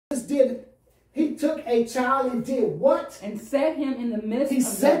did, he took a child and did what? And set him in the midst He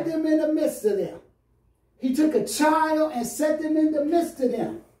set them in the midst of them. He took a child and set them in the midst of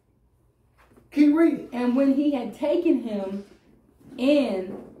them. Keep reading. And when he had taken him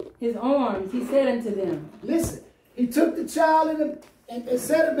in his arms, he said unto them. Listen, he took the child and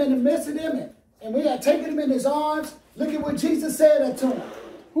set him in the midst of them. And when he had taken him in his arms, look at what Jesus said unto him.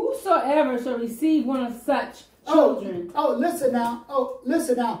 Whosoever shall receive one of such children. Listen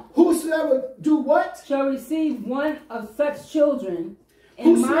now. Whosoever do what? Shall receive one of such children.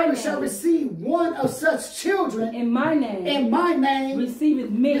 Whosoever shall receive one of such children in my name. In my name.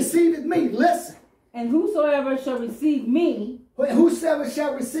 Receiveth me. Receiveth me. Listen. And whosoever shall receive me. Whosoever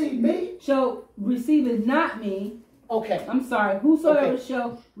shall receive me. Shall receiveth not me. Okay. I'm sorry. Whosoever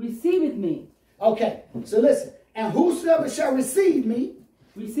shall receiveth me. Okay. So listen. And whosoever shall receive me.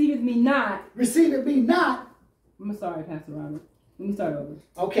 Receiveth me not. Receiveth me not. I'm sorry, Pastor Robert. Let me start over.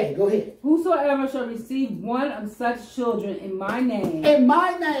 Okay, go ahead. Whosoever shall receive one of such children in my name. In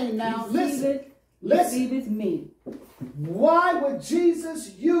my name now. Receiveth me. Why would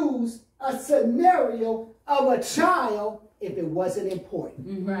Jesus use a scenario of a child if it wasn't important?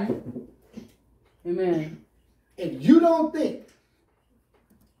 Mm-hmm. Right. Amen. If you don't think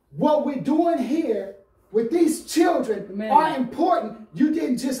what we're doing here with these children are important, you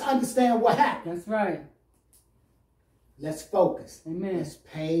didn't just understand what happened. That's right. Let's focus. Amen. Let's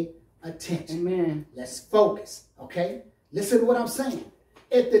pay attention. Amen. Let's focus. Okay? Listen to what I'm saying.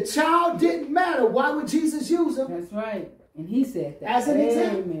 If the child didn't matter, why would Jesus use him? That's right. And he said that. As an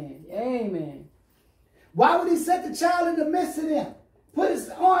example. Amen. Amen. Why would he set the child in the midst of them? Put his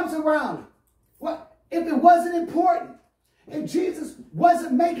arms around him. What if it wasn't important? If Jesus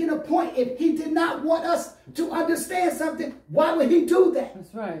wasn't making a point, if he did not want us to understand something, why would he do that?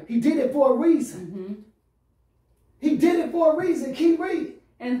 That's right. He did it for a reason. Mm-hmm. He did it for a reason. Keep reading.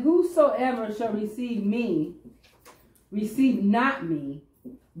 And whosoever shall receive me, receive not me,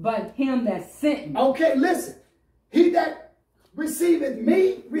 but him that sent me. Okay, listen. He that receiveth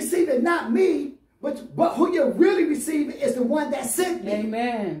me, receiveth not me, but who you're really receiving is the one that sent me.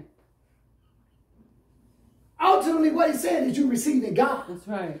 Amen. Ultimately, what he's saying is you're receiving God. That's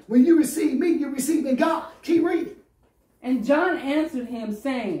right. When you receive me, you're receiving God. Keep reading. And John answered him,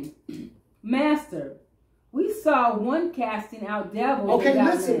 saying, Master, we saw one casting out devils. Okay,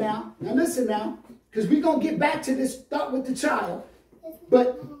 listen now. Now listen now. Because we're going to get back to this thought with the child.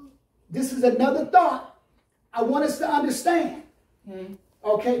 But this is another thought I want us to understand.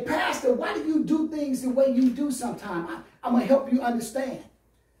 Okay, Pastor, why do you do things the way you do sometimes? I'm going to help you understand.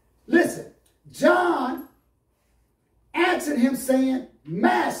 Listen, John answered him saying,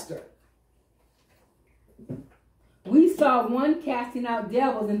 Master, we saw one casting out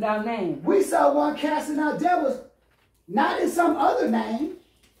devils in thy name. We saw one casting out devils, not in some other name,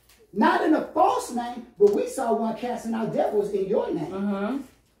 not in a false name, but we saw one casting out devils in your name.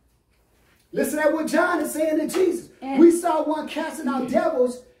 Listen to what John is saying to Jesus. We saw one casting out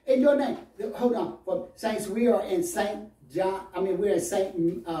devils in your name. Hold on. For saints, we are in we're in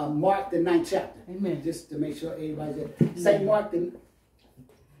St. Mark, the 9th chapter. Amen. Just to make sure everybody's there. St. Mark, the...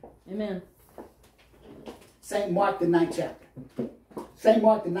 Amen. St. Mark, the 9th chapter. St.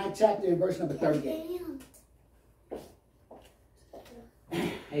 Mark, the 9th chapter, in verse number 38.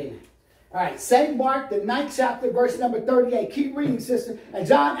 Amen. All right, St. Mark, the 9th chapter, verse number 38. Keep reading, sister. And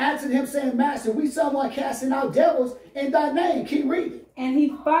John answered him, saying, Master, we saw one casting out devils in thy name. Keep reading. And he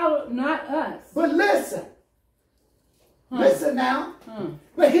followed not us. But listen. Listen now.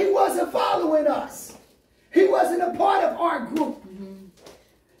 But he wasn't following us. He wasn't a part of our group.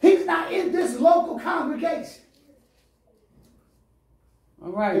 He's not in this local congregation.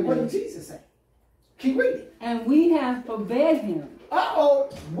 All right. And what did Jesus say? Keep reading. And we have forbid him.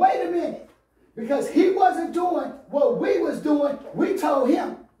 Wait a minute. Because he wasn't doing what we was doing, we told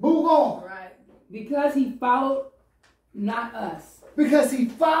him, move on. Right. Because he followed not us. Because he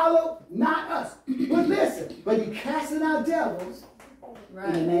followed not us. But listen, but he casting out devils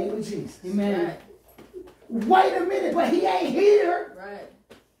in the name of Jesus. Amen. Right. Wait a minute, but he ain't here. Right.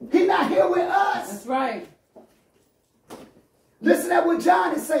 He's not here with us. That's right. Listen to what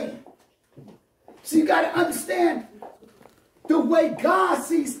John is saying. So you got to understand the way God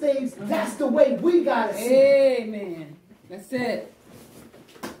sees things, that's the way we got to see it. Amen. That's it.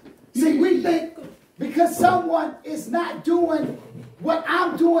 See, we think because someone is not doing what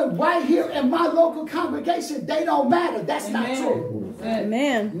I'm doing right here in my local congregation, they don't matter. That's not true.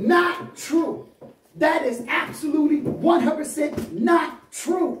 Amen. Not true. That is absolutely 100% not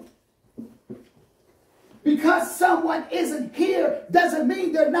true. Because someone isn't here doesn't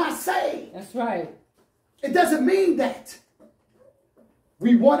mean they're not saved. That's right. It doesn't mean that.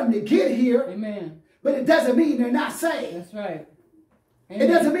 We want them to get here. Amen. But it doesn't mean they're not saved. That's right. Amen. It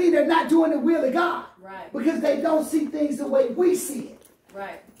doesn't mean they're not doing the will of God. Right. Because they don't see things the way we see it.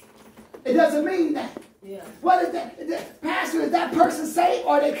 Right. It doesn't mean that. Yeah. What is that? Pastor, is that person saved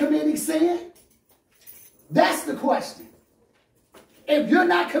or are they committing sin? That's the question. If you're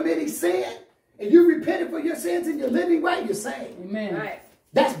not committing sin and you repented for your sins and you're living right, you're saved. Amen. Right.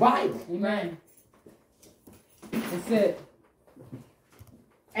 That's Bible. Amen. That's it.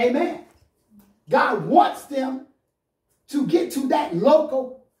 Amen. God wants them to get to that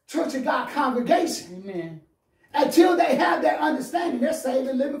local Church of God congregation. Amen. Until they have that understanding, they're saved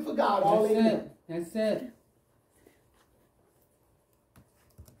and living for God all they do. That's it.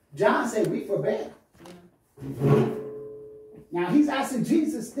 John said, we forbid. Yeah. Now he's asking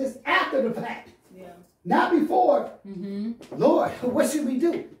Jesus this after the fact. Yeah. Not before. Mm-hmm. Lord, what should we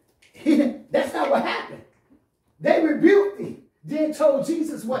do? That's not what happened. They rebuked him, then told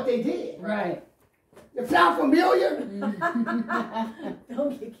Jesus what they did. Right. You sound familiar?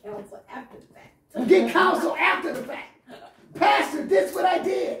 Don't get counsel after the fact. Get counsel after the fact. Pastor, this is what I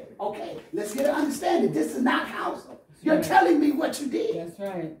did. Okay, let's get an understanding. This is not counsel. You're telling me what you did. That's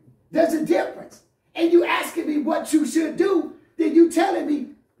right. There's a difference. And you asking me what you should do, then you telling me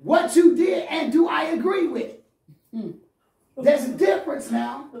what you did and do I agree with it. There's a difference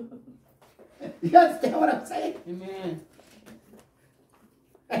now. You understand what I'm saying? Amen.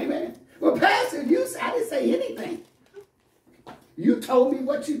 Amen. Well, Pastor, I didn't say anything. You told me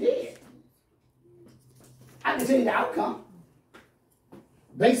what you did. I can tell you the outcome.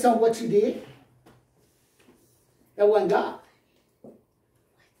 Based on what you did. That wasn't God.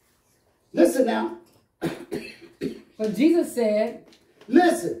 Listen now. But Jesus said,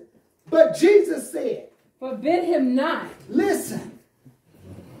 Listen. But Jesus said, forbid him not. listen.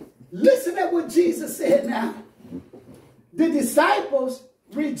 Listen at what Jesus said now. The disciples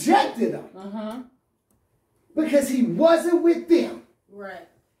rejected him. Uh-huh. Because he wasn't with them. Right.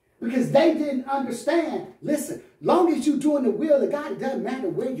 Because they didn't understand. Listen, long as you're doing the will of God, it doesn't matter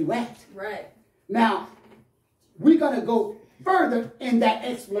where you at. Right. Now, we're going to go further in that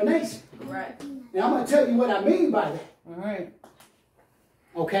explanation. Right. And I'm going to tell you what I mean by that. All right.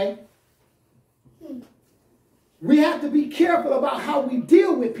 Okay? We have to be careful about how we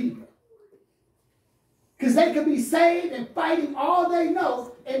deal with people. Because they could be saved and fighting all they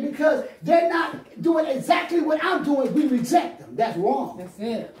know. And because they're not doing exactly what I'm doing, we reject them. That's wrong. That's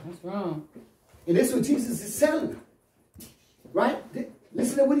it. That's wrong. And this is what Jesus is telling them. Right?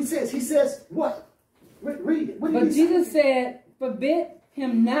 Listen to what he says. He says, what? Read it. What did But he Jesus say? said, forbid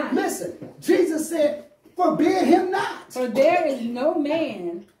him not. Listen, Jesus said, forbid him not. For there is no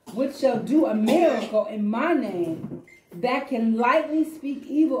man which shall do a miracle in my name that can lightly speak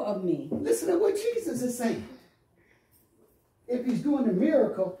evil of me. Listen to what Jesus is saying. If he's doing a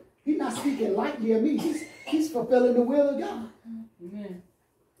miracle, he's not speaking lightly of me. He's fulfilling the will of God. Amen.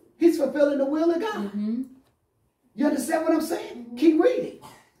 He's fulfilling the will of God. Mm-hmm. You understand what I'm saying? Keep reading.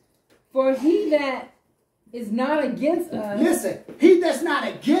 For he that is not against us Listen, he that's not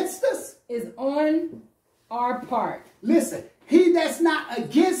against us. is on our part. Listen, he that's not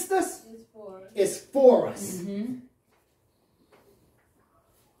against us is for us. Mm-hmm.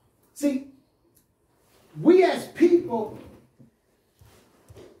 See, we as people,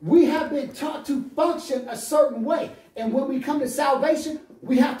 we have been taught to function a certain way. And when we come to salvation,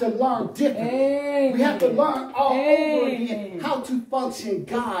 we have to learn differently. Amen. We have to learn all over again Amen. how to function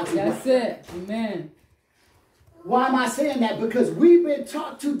God's That's way. it. Amen. Why am I saying that? Because we've been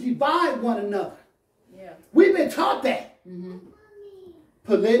taught to divide one another. Yeah. We've been taught that. Mm-hmm.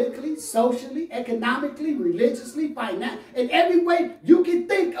 Politically, socially, economically, religiously, financially, in every way you can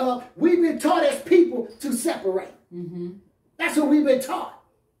think of, we've been taught as people to separate. Mm-hmm. That's what we've been taught.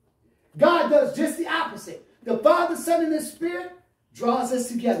 God does just the opposite. The Father, Son, and the Spirit draws us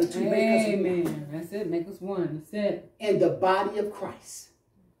together to make us one. Amen. That's it. Make us one. That's it. In the body of Christ.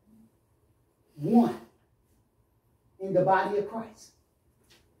 One. In the body of Christ.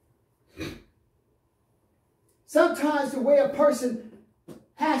 Sometimes the way a person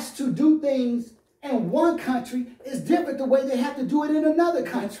has to do things in one country is different the way they have to do it in another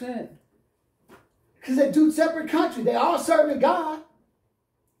country. That's it. Because they're two separate countries. They all serving God.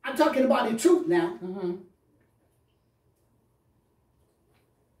 I'm talking about the truth now. Mm-hmm.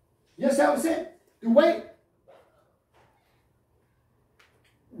 You understand what I'm saying? The way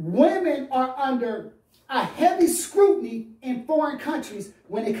women are under a heavy scrutiny in foreign countries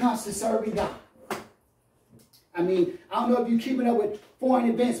when it comes to serving God. I mean, I don't know if you're keeping up with foreign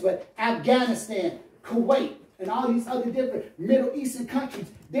events, but Afghanistan, Kuwait, and all these other different Middle Eastern countries,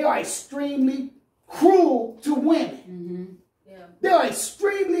 they are extremely cruel to women. Mm-hmm. Yeah. They're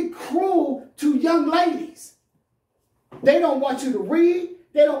extremely cruel to young ladies. They don't want you to read.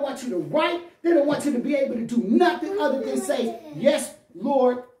 They don't want you to write. They don't want you to be able to do nothing other than say, yes,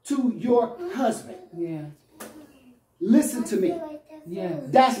 Lord, to your husband. Yeah. Listen to me. Yes.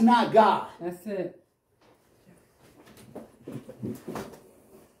 That's not God. That's it.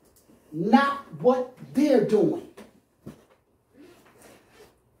 Not what they're doing.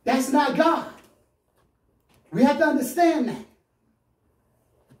 That's not God. We have to understand that.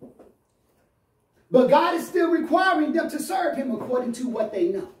 But God is still requiring them to serve him according to what they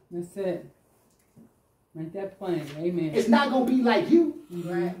know. That's it. Make that plain. Amen. It's not going to be like you.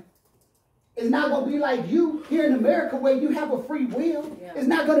 Right. It's not going to be like you here in America where you have a free will. Yeah. It's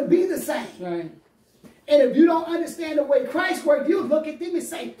not going to be the same. Right. And if you don't understand the way Christ worked, you look at them and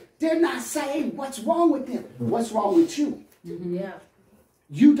say, they're not saved. What's wrong with them? What's wrong with you? Yeah.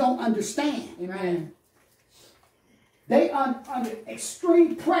 You don't understand. Amen. They are under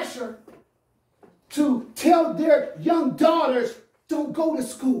extreme pressure to tell their young daughters, don't go to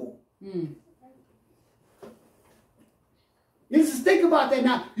school. Mm. You just think about that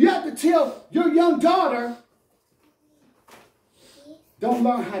now. You have to tell your young daughter, don't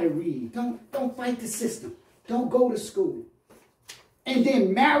learn how to read. Don't fight the system. Don't go to school. And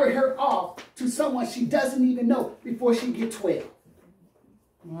then marry her off to someone she doesn't even know before she gets 12.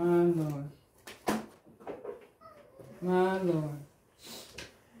 My Lord. My Lord.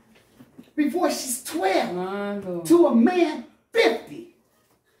 Before she's 12. My Lord. To a man 50.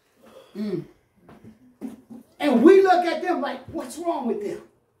 Mm. And we look at them like, what's wrong with them?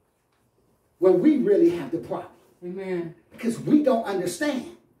 Well, we really have the problem. Amen. Because we don't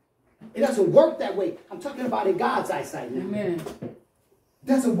understand. It doesn't work that way. I'm talking about in God's eyesight now. Amen. It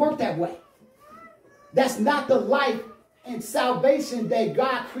doesn't work that way. That's not the life and salvation that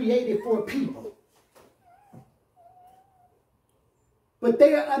God created for people. But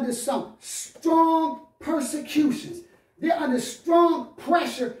they are under some strong persecutions. They're under strong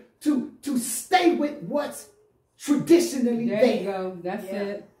pressure to stay with what's traditionally there. There you go. That's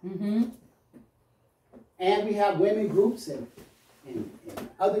it. Mm-hmm. And we have women groups and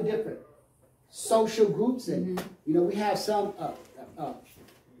other different social groups. And, you know, we have some,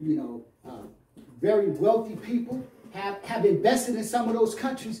 very wealthy people have invested in some of those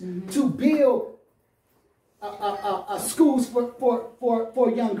countries to build schools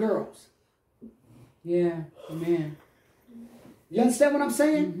for young girls. Yeah. Amen. You understand what I'm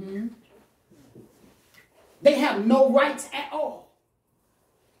saying? Mm-hmm. They have no rights at all.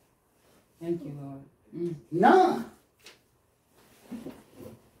 Thank you, Lord. Mm. None.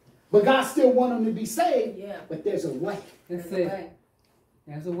 But God still wants them to be saved. Yeah. But there's a way. That's There's a it. way.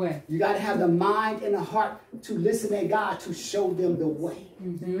 There's a way. You got to have the mind and the heart to listen to God to show them the way.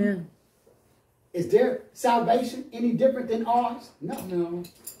 Mm-hmm. Amen. Is their salvation any different than ours? No. No.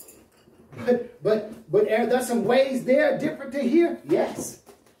 But are there some ways there different than here? Yes.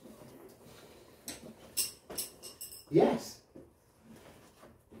 Yes.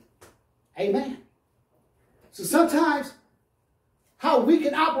 Amen. So sometimes how we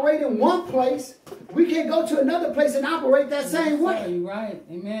can operate in one place, we can go to another place and operate that same way. You're right.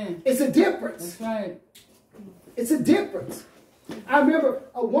 Amen. It's a difference. That's right. It's a difference. I remember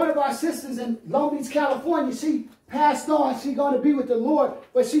one of our sisters in Long Beach, California, she passed on. She's going to be with the Lord.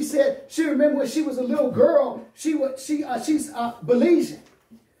 But she said she remembered when she was a little girl, she's Belizean.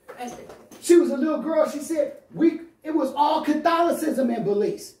 And she was a little girl. She said it was all Catholicism in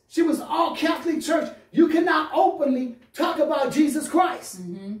Belize. She was all Catholic church. You cannot openly talk about Jesus Christ.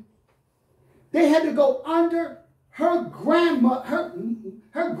 Mm-hmm. They had to go under her grandmother's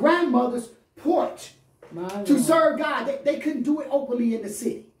porch to serve God. They couldn't do it openly in the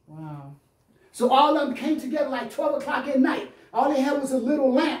city. Wow. So all of them came together like 12 o'clock at night. All they had was a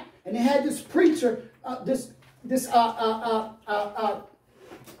little lamp. And they had this preacher, this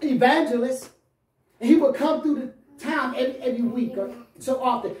evangelist. And he would come through the town every week or so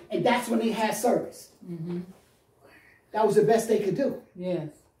often. And that's when they had service. Mm-hmm. That was the best they could do. Yes.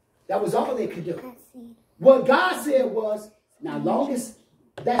 That was all they could do. What God said was, now long as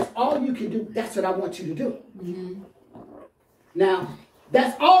that's all you can do, that's what I want you to do. Mm-hmm. Now,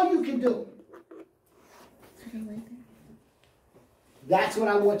 that's all you can do. That's what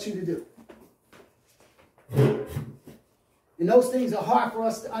I want you to do. And those things are hard for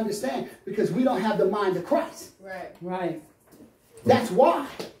us to understand because we don't have the mind of Christ. Right. Right. That's why.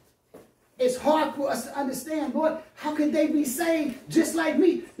 It's hard for us to understand, Lord, how can they be saved just like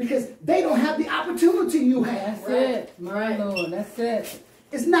me? Because they don't have the opportunity you have. That's it. My Lord. That's it.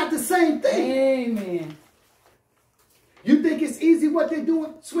 It's not the same thing. Amen. You think it's easy what they're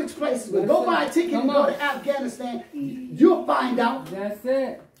doing? Switch places. But go buy a ticket and go to Afghanistan. You'll find out. That's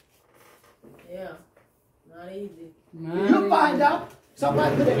it. Yeah. Not easy. You'll find out.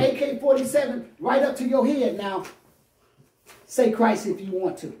 Somebody put an AK-47 right up to your head now. Say Christ if you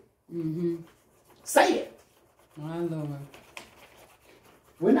want to. Mm-hmm. Say it. My Lord.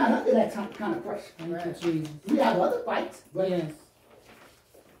 We're not under that kind of pressure. Thank you, Jesus. We have other fights, but Yes.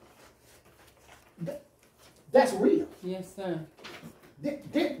 That's real. Yes, sir.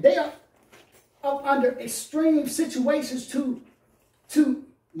 They are up under extreme situations to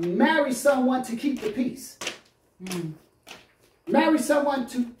marry someone to keep the peace. Mm. Marry someone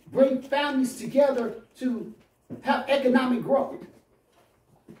to bring families together to have economic growth.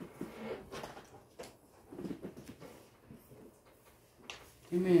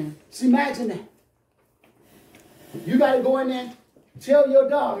 Amen. So imagine that. You got to go in there, tell your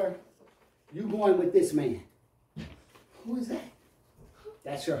daughter, you going with this man. Who is that?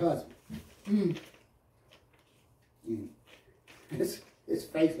 That's your husband. Mm. His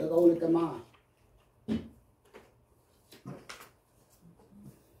face look older than mine.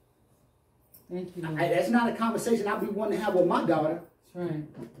 Thank you, Lord. That's not a conversation I would want to have with my daughter. That's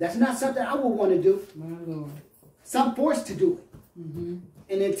right. That's not something I would want to do. My Lord. Some forced to do it. Mm-hmm.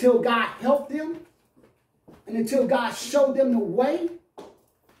 And until God helped them, and until God showed them the way,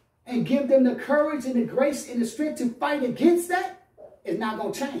 and give them the courage and the grace and the strength to fight against that, it's not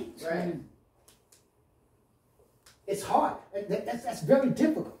going to change. Right. It's hard. That's very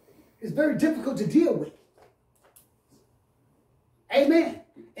difficult. It's very difficult to deal with. Amen.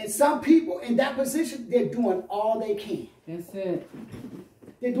 And some people in that position, they're doing all they can. That's it.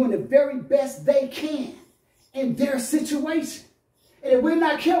 They're doing the very best they can in their situation. And if we're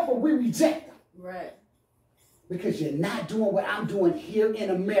not careful, we reject them. Right. Because you're not doing what I'm doing here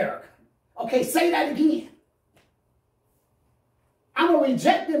in America. Okay, say that again. I'm going to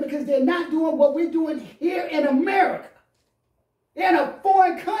reject them because they're not doing what we're doing here in America. In a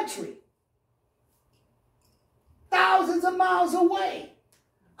foreign country. Thousands of miles away.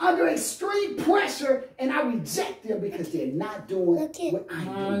 Under extreme pressure. And I reject them because they're not doing what I'm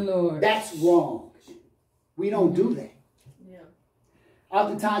doing. Lord. That's wrong. We don't do that. Yeah.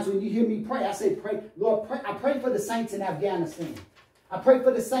 Oftentimes when you hear me pray, I say, pray, Lord, pray. I pray for the saints in Afghanistan. I pray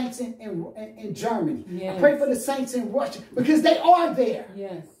for the saints in Germany. Yes. I pray for the saints in Russia because they are there.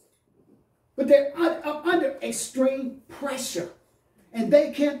 Yes. But they're under extreme pressure. And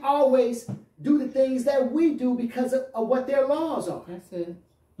they can't always do the things that we do because of what their laws are. That's it.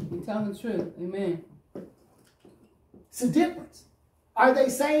 You're telling the truth. Amen. It's a difference. Are they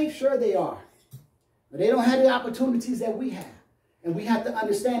saved? Sure they are. But they don't have the opportunities that we have. And we have to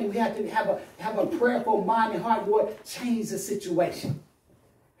understand it. We have to have a prayerful mind and heart. Lord, change the situation.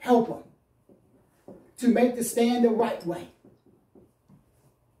 Help them to make the stand the right way.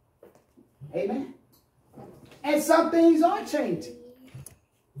 Amen. And some things are changing.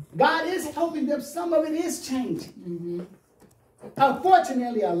 God is helping them. Some of it is changing. Mm-hmm.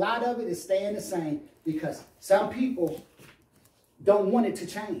 Unfortunately, a lot of it is staying the same because some people don't want it to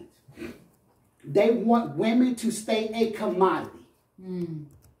change. They want women to stay a commodity. Mm.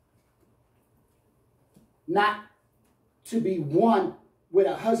 Not to be one with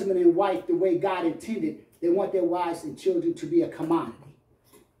a husband and wife the way God intended. They want their wives and children to be a commodity.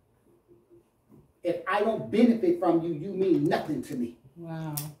 If I don't benefit from you, you mean nothing to me.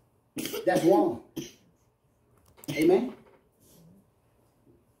 Wow. That's wrong. Amen.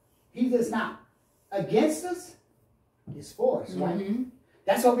 He does not against us, it's for us, right? Mm-hmm.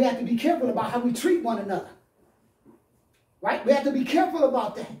 That's why we have to be careful about how we treat one another. Right? We have to be careful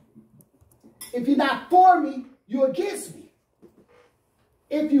about that. If you're not for me, you're against me.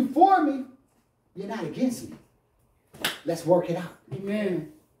 If you're for me, you're not against me. Let's work it out.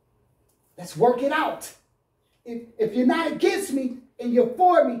 Amen. Let's work it out. If you're not against me and you're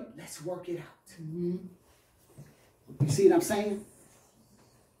for me, let's work it out. Mm-hmm. You see what I'm saying?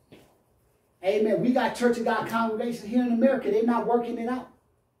 Amen. We got Church of God congregations here in America. They're not working it out.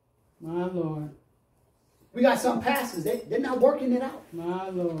 My Lord. We got some pastors. They're not working it out. My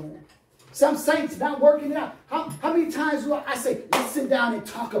Lord. Some saints not working it out. How many times do I say, let's sit down and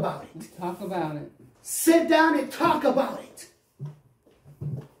talk about it? Let's talk about it. Sit down and talk about it.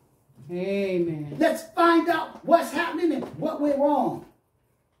 Amen. Let's find out what's happening and what went wrong.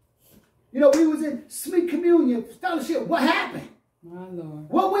 You know, we was in Sweet Communion Fellowship. What happened? My Lord.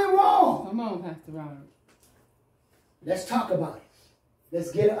 What went wrong? Come on, Pastor Robert. Let's talk about it.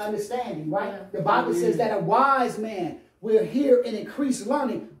 Let's get an understanding, right? Yeah. The Bible says that a wise man will hear and increase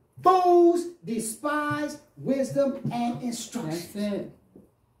learning. Fools despise wisdom and instruction. That's it.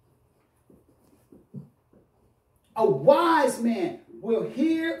 A wise man will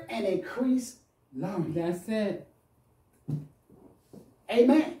hear and increase learning. That's it.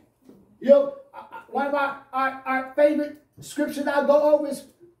 Amen. You know, one of our favorite scriptures I'll go over is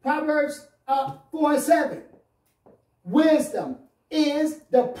Proverbs 4:7. Wisdom is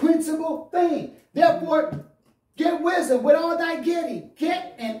the principal thing. Therefore, get wisdom with all thy getting.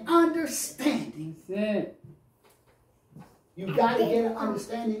 Get an understanding. That's it. You got to get an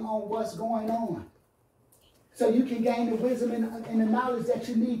understanding on what's going on, so you can gain the wisdom and the knowledge that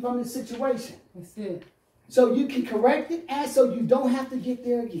you need from the situation. That's it. So you can correct it, and so you don't have to get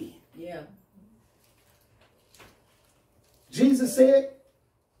there again. Yeah. Jesus said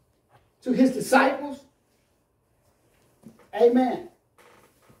to his disciples, amen.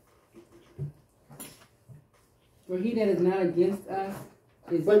 For he that is not against us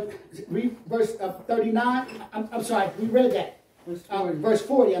is... But read verse 39. I'm sorry, we read that. Verse 40. Verse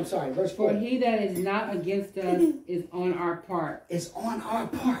 40, I'm sorry. Verse For 40. he that is not against us is on our part. It's on our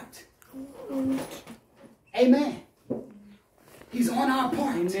part. Amen. He's on our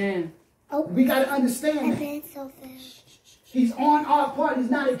part. Amen. We got to understand that. He's on our part. He's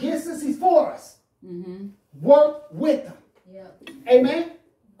not against us. He's for us. Mm-hmm. Work with him. Yeah. Amen.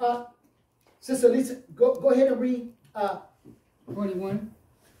 Sister Lisa, go ahead and read 41.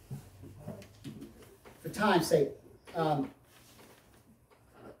 for time's sake.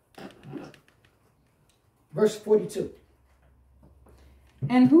 Verse 42.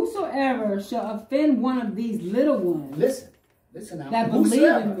 And whosoever shall offend one of these little ones Listen now. that believe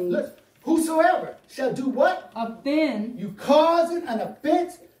in me, Whosoever shall do what? offend, You causing an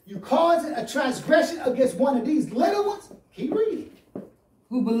offense, you causing a transgression against one of these little ones. Keep reading.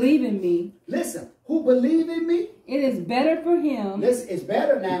 who believe in me, Listen, who believe in me? it is better for him. This is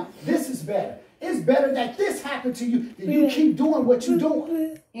better now. This is better. It's better that this happened to you than you keep doing what you're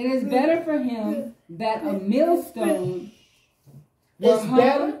doing. It is better for him that a millstone was It's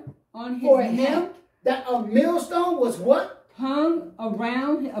better hung on his for neck, him that a millstone was what? hung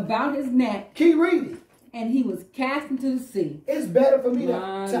about his neck, Keep reading. and he was cast into the sea. It's better for me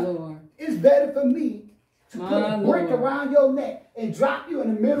My Lord. It's better for me to My put a brick Lord. around your neck and drop you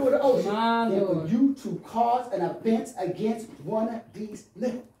in the middle of the ocean My than Lord. for you to cause an offense against one of these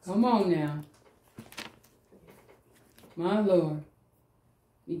little. Come on now. My Lord.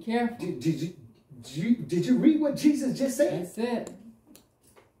 Be careful. Did you read what Jesus just said? That's it.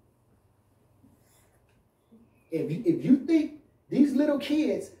 If you think these little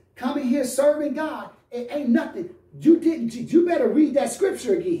kids coming here serving God, it ain't nothing. You better read that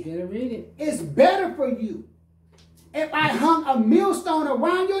scripture again. Better read it. It's better for you if I hung a millstone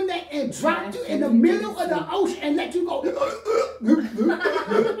around your neck and dropped you in the middle of the ocean and let you go.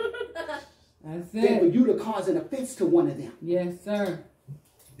 That's Than for it. you to cause an offense to one of them. Yes, sir.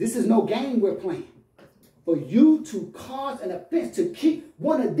 This is no game we're playing. For you to cause an offense, to keep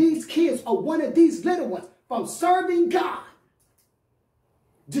one of these kids or one of these little ones from serving God,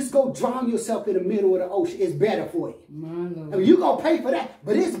 just go drown yourself in the middle of the ocean. It's better for you. My Lord. I mean, you're going to pay for that,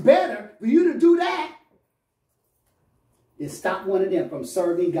 but it's better for you to do that than stop one of them from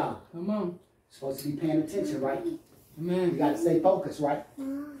serving God. Come on. You're supposed to be paying attention, right? You Amen. got to stay focused, right?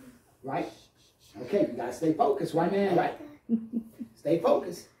 Right? Okay, you got to stay focused, right? Amen. All right. Stay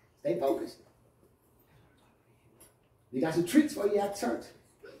focused. Stay focused. We got some treats for you at church.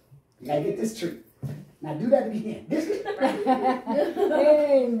 You got to get this treat. Now do that again. This is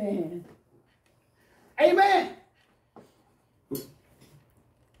Amen. Amen.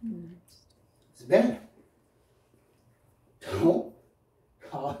 It's better. Don't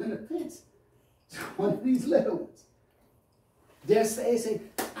cause an offense to one of these little ones. They say,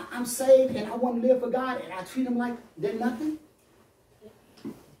 I'm saved and I want to live for God, and I treat them like they're nothing.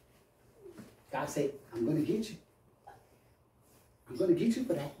 God say, I'm going to get you. I'm going to get you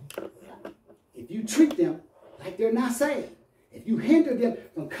for that. If you treat them like they're not saved, if you hinder them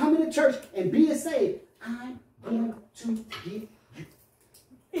from coming to church and being saved, I'm going to get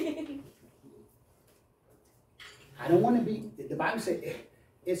you. I don't want to be, the Bible says,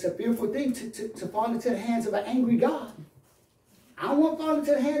 it's a fearful thing to fall into the hands of an angry God. I don't want to fall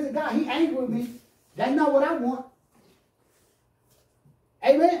into the hands of God. He angry with me. That's not what I want.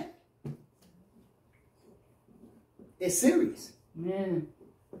 Amen. It's serious. Amen.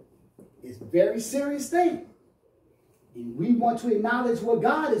 It's a very serious thing. And we want to acknowledge what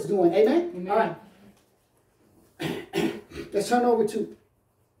God is doing. Amen? Amen. All right. Let's turn over to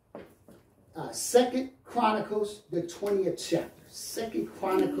 2 Chronicles, the 20th chapter. 2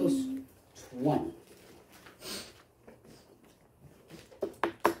 Chronicles 20.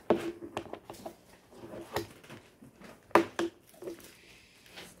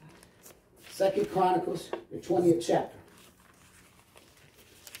 2 Chronicles, the 20th chapter.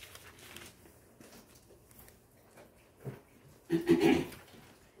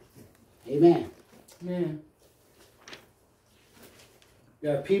 Amen. Amen.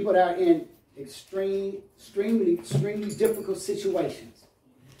 There are people that are in extremely difficult situations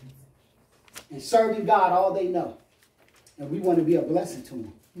and serving God all they know. And we want to be a blessing to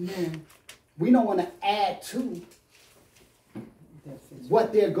them. Amen. We don't want to add to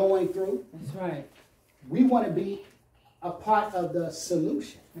what they're going through. That's right. We want to be a part of the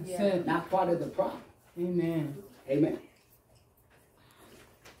solution, That's it. not part of the problem. Amen. Amen.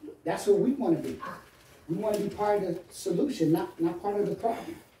 That's what we want to be. We want to be part of the solution, not part of the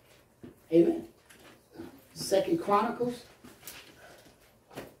problem. Amen. 2 Chronicles,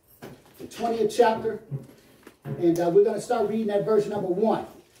 the 20th chapter, and we're going to start reading at verse number 1.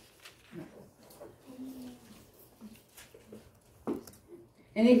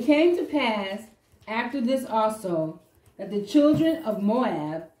 And it came to pass after this also that the children of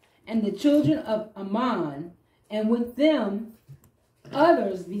Moab and the children of Ammon, and with them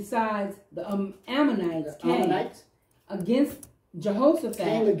others besides the Ammonites, came against Jehoshaphat.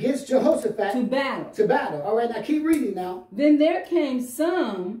 Came against Jehoshaphat to battle. To battle. All right, now keep reading now. Then there came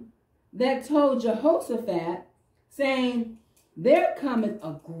some that told Jehoshaphat, saying, There cometh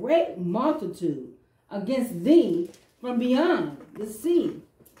a great multitude against thee from beyond the sea,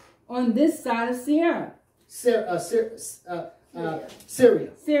 on this side of Syria. Syria.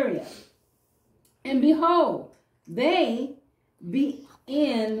 And behold, they be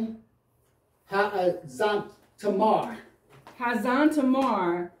in Hazan Tamar,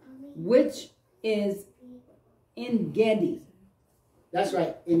 which is in Gedi. That's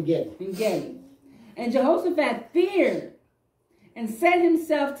right, in Gedi. In Gedi. And Jehoshaphat feared and set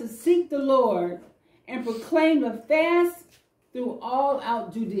himself to seek the Lord and proclaimed a fast through all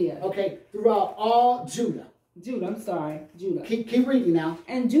out Judea. Okay, throughout all Judah. Judah. Keep reading now.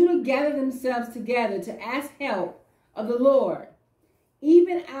 And Judah gathered themselves together to ask help of the Lord,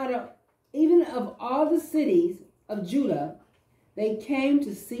 even of all the cities of Judah, they came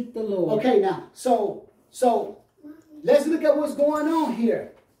to seek the Lord. Okay, now, so let's look at what's going on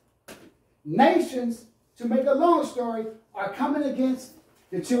here. Nations, to make a long story, are coming against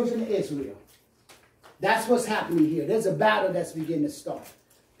the children of Israel. That's what's happening here. There's a battle that's beginning to start.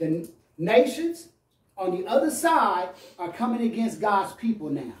 The nations on the other side are coming against God's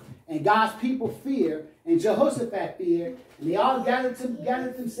people now. And God's people fear, and Jehoshaphat feared, and they all gathered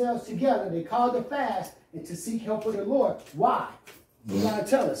themselves together. They called a fast and to seek help of the Lord. Why? He's going to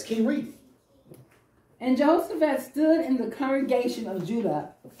tell us. Keep reading. And Jehoshaphat stood in the congregation of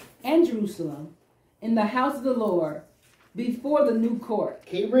Judah and Jerusalem in the house of the Lord before the new court.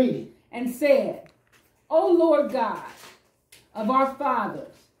 Keep reading. And said, O Lord God of our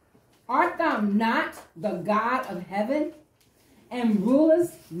fathers, art thou not the God of heaven, and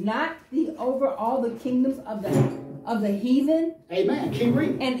rulest not thee over all the kingdoms of the heathen? Amen. Keep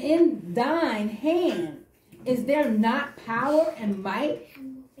reading. And in thine hand is there not power and might,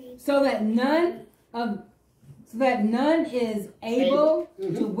 so that none is able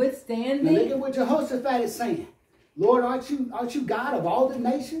to withstand thee? Now look at what Jehoshaphat is saying. Lord, aren't you God of all the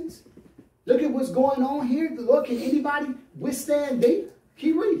nations? Look at what's going on here. Lord, can anybody withstand thee?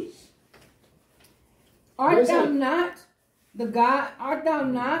 Keep reading. Art thou not the God? Art thou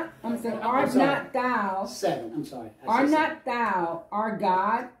not? I'm saying, art not thou? 7. I'm sorry. Art not thou our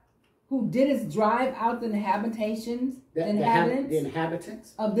God, who didst drive out the inhabitants the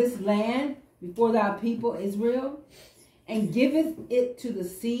inhabitants of this land before thy people Israel, and giveth it to the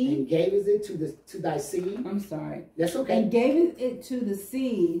seed? And gavest it to thy seed. I'm sorry. That's okay. And gaveth it to the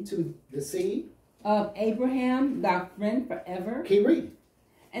seed. To the seed of Abraham, thy friend forever. Keep reading.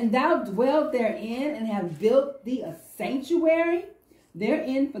 And thou dwelt therein, and have built thee a sanctuary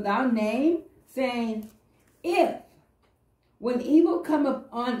therein for thy name, saying, If, when evil come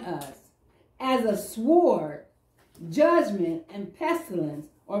upon us, as a sword, judgment, and pestilence,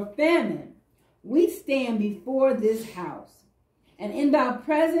 or famine, we stand before this house, and in thy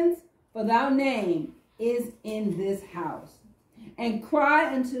presence, for thy name is in this house, and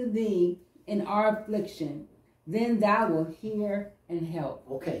cry unto thee in our affliction, then thou wilt hear and help.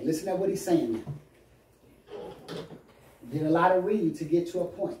 Okay, listen to what he's saying now. Did a lot of reading to get to a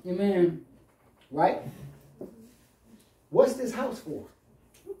point. Amen. Right? What's this house for?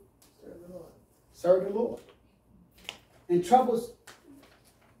 Serve the Lord. Serve the Lord. And troubles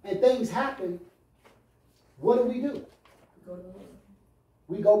and things happen, what do? We go to the Lord.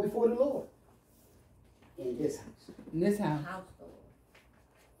 We go before the Lord. In this house. In this house.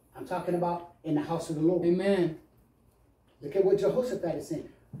 I'm talking about in the house of the Lord. Amen. Look at what Jehoshaphat is saying.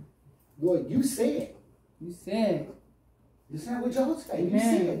 Lord, you said. You said. You said with Jehoshaphat. Amen. You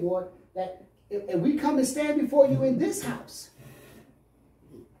said, Lord, that if we come and stand before you in this house,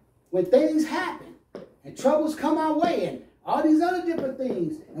 when things happen and troubles come our way and all these other different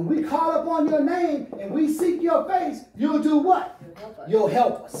things, and we call upon your name and we seek your face, you'll do what? You'll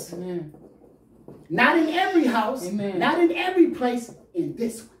help us. Amen. Not in every house, Amen. not in every place, in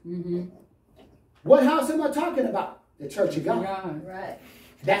this one. Mm-hmm. What house am I talking about? The church of God. God. Right.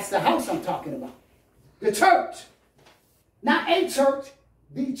 That's the house I'm talking about. The church. Not a church,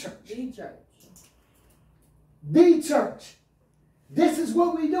 the church. The church. The church. This is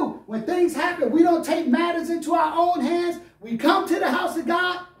what we do. When things happen, we don't take matters into our own hands. We come to the house of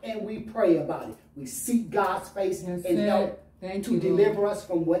God and we pray about it. We seek God's face Yes, and sir. help Thank to you, deliver Lord. us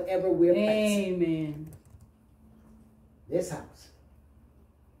from whatever we're facing. Amen. This house.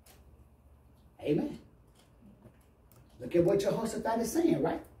 Amen. Look at what Jehoshaphat is saying,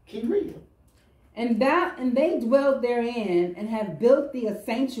 right? Keep reading. And they dwelt therein, and have built thee a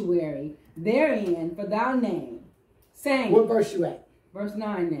sanctuary therein for thy name, saying, What verse you at? verse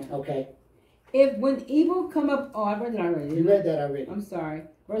 9 now. Okay. If when evil come up, oh, I read it already. You read that already. I'm sorry.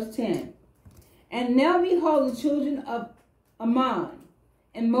 Verse 10. And now behold, the children of Ammon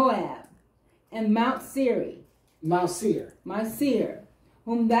and Moab and Mount Seir, Mount Seir.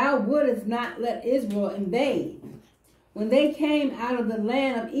 whom thou wouldest not let Israel invade, when they came out of the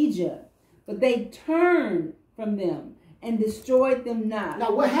land of Egypt, but they turned from them and destroyed them not.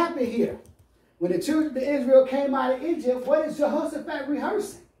 Now what happened here? When the children of Israel came out of Egypt, what is Jehoshaphat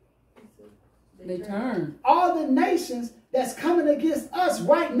rehearsing? They turned. All the nations that's coming against us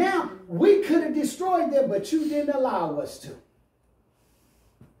right now, we could have destroyed them, but you didn't allow us to.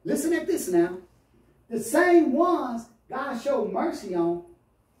 Listen at this now. The same ones God showed mercy on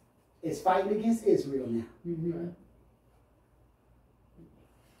is fighting against Israel now. Mm-hmm.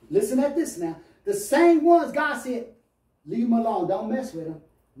 Listen at this now. The same ones God said, leave them alone, don't mess with them.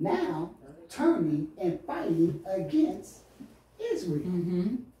 Now turning and fighting against Israel.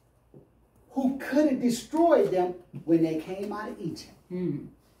 Mm-hmm. Who could have destroyed them when they came out of Egypt. Mm.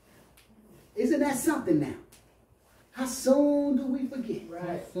 Isn't that something now? How soon do we forget?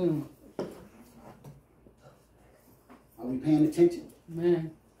 Right. Soon. Are we paying attention?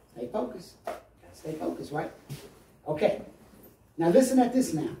 Man. Stay focused. Stay focused, right? Okay. Now listen at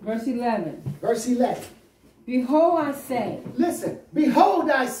this now. Verse 11. Verse 11. Behold, I say, Listen. Behold,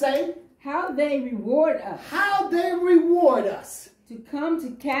 I say, how they reward us, how they reward us. to come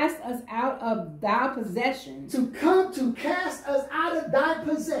to cast us out of thy possession, To come to cast us out of thy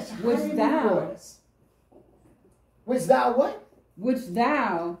possession. How Which they thou- reward us. Which thou what? which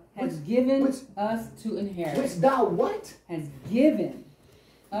thou hast given which- us to inherit. Which thou what? Has given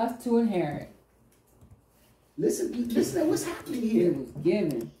us to inherit. Listen at what's happening It here. was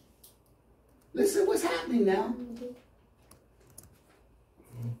given. Listen what's happening now.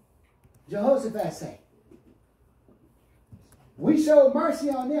 Jehoshaphat say, we showed mercy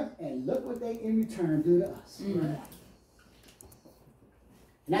on them, and look what they in return do to us. Mm. And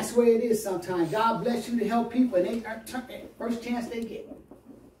that's the way it is sometimes. God bless you to help people, and they first chance they get.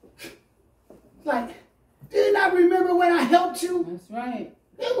 It's like, didn't I remember when I helped you? That's right.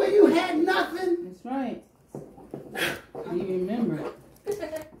 Then when you had nothing? That's right. You remember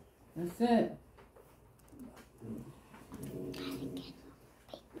it. That's it.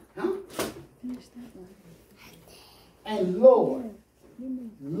 Huh? And Lord,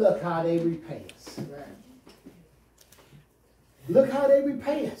 look how they repay us. Look how they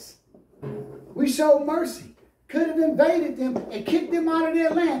repay us. We showed mercy. Could have invaded them and kicked them out of their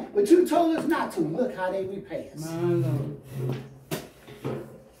land, but you told us not to. Look how they repay us. My Lord.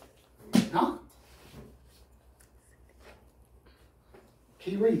 Huh?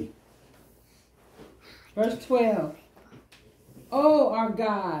 Keep reading. Verse 12. Oh, our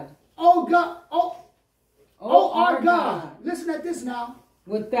God. Oh God. Oh, our God. God. Listen at this now.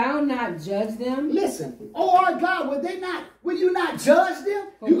 Wilt thou not judge them? Listen. Oh, our God. Will you not judge them?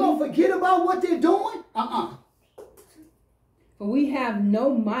 You going to forget about what they're doing? For we have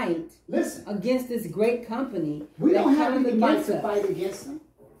no might Listen. against this great company. We don't have cometh any might against to us. fight against them.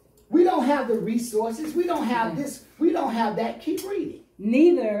 We don't have the resources. We don't have this. We don't have that. Keep reading.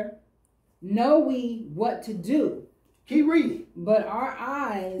 Neither know we what to do, Keep reading. but our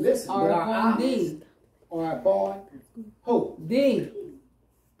eyes Listen, are but our upon eyes thee. are upon who? Thee.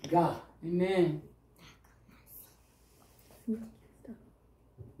 God. Amen.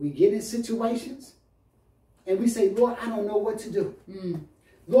 We get in situations and we say, Lord, I don't know what to do. Mm.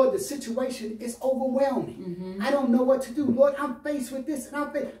 Lord, the situation is overwhelming. Mm-hmm. I don't know what to do. Lord, I'm faced with this and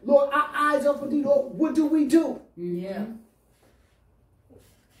I'm faced. Lord, our eyes open to you. Lord, what do we do? Mm-hmm. Yeah.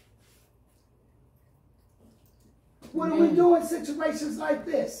 What do we do in situations like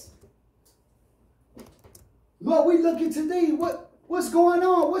this? Lord, we look into thee. What's going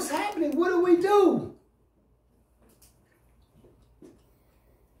on? What's happening? What do we do?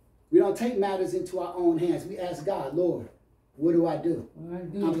 We don't take matters into our own hands. We ask God, Lord, what do I do?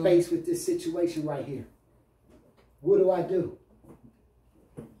 I'm faced with this situation right here. What do I do?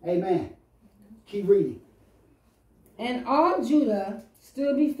 Amen. Keep reading. And all Judah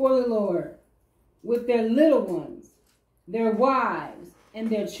stood before the Lord with their little ones, their wives, and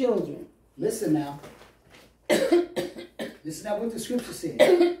their children. Listen now. Listen now what the scripture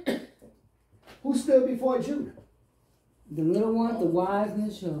said. Who stood before Judah? The little ones, the wives, and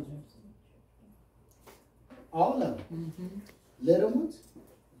the children. All of them. Mm-hmm. Little ones,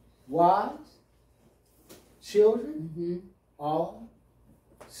 wives, children, all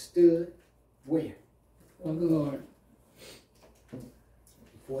stood where? Before the Lord.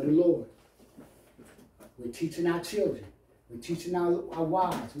 Before the Lord. We're teaching our children. We're teaching our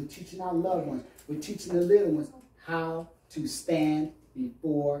wives. We're teaching our loved ones. We're teaching the little ones how to stand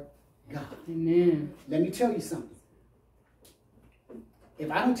before God. Amen. Let me tell you something. If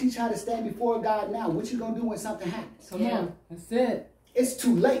I don't teach how to stand before God now, what you going to do when something happens? Come on. That's it. It's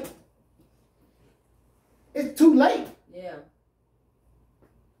too late. It's too late. Yeah.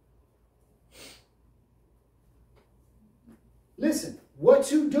 Listen,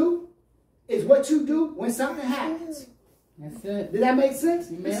 what you do is what you do when something happens. That's it. Did that make sense?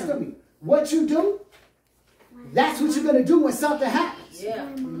 Amen. Listen to me. What you do, that's what you're going to do when something happens. Yeah.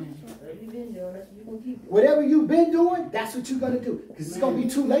 Amen. Whatever you've been doing, that's what you're going to keep doing. Whatever you've been doing, that's what you're going to do. Because it's going to be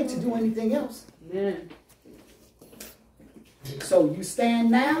too late to do anything else. Amen. So you stand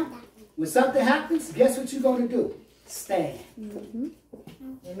now. When something happens, guess what you're going to do? Stand.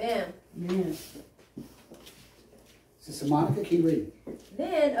 Amen. Amen. Sister Monica, keep reading.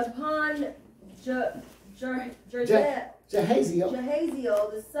 Then upon Jahaziel,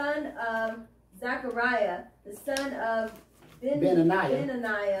 Jahaziel, the son of Zechariah, the son of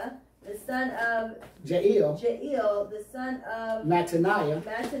Benaniah, the son of Jael, the son of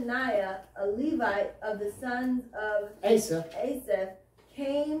Mattaniah, a Levite of the sons of Asaph,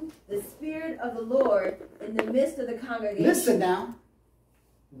 came the Spirit of the Lord in the midst of the congregation. Listen now.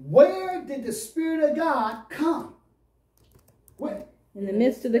 Where did the Spirit of God come? Where? In the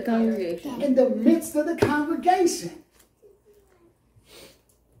midst of the congregation. In the midst of the congregation.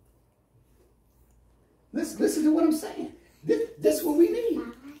 Listen to what I'm saying. This is what we need.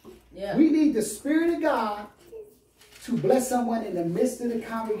 Yeah. We need the Spirit of God to bless someone in the midst of the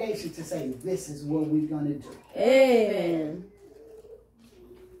congregation to say, this is what we're going to do. Amen.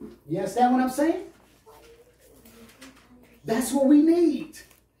 You understand what I'm saying? That's what we need.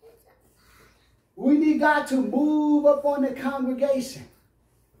 We need God to move up on the congregation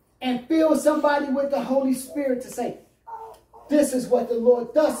and fill somebody with the Holy Spirit to say, this is what the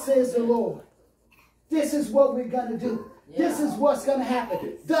Lord, thus says the Lord. This is what we're going to do. Yeah. This is what's going to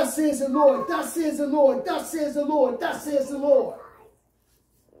happen. Thus says the Lord, thus says the Lord, thus says the Lord, thus says the Lord.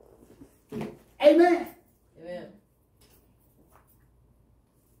 Amen. Amen.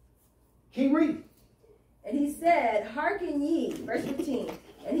 Keep reading. And he said, hearken ye, verse 15.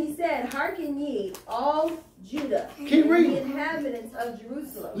 And he said, hearken ye, all Judah, Keep reading. The inhabitants of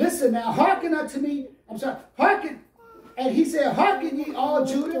Jerusalem. Listen now, hearken unto me. I'm sorry, hearken. And he said, hearken ye, all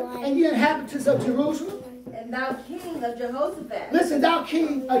Judah, and ye inhabitants of Jerusalem. And thou king of Jehoshaphat. Listen, thou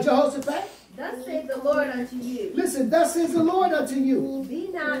king of Jehoshaphat. Thus saith the Lord unto you. Listen, thus says the Lord unto you. Be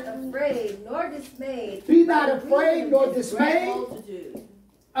not afraid nor dismayed. Be not afraid nor dismayed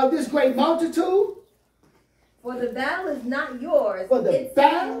of this great multitude. For the battle is not yours. For the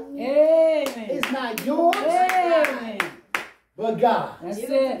battle is not yours. Amen. But God. That's Give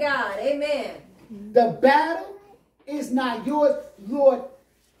it. it to God. Amen. The battle is not yours. Lord,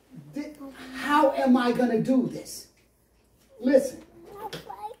 how am I going to do this? Listen.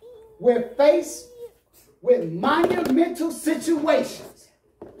 We're faced with monumental situations.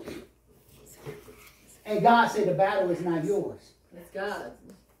 And God said the battle is not yours. It's God's.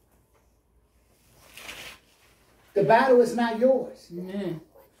 The battle is not yours. Amen.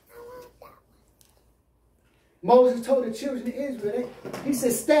 Moses told the children of Israel, he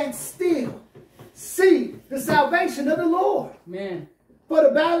said, stand still. See the salvation of the Lord. Amen. For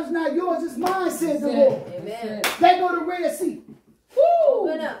the battle is not yours, it's mine, said the Lord. Amen. They go to Red Sea. Woo!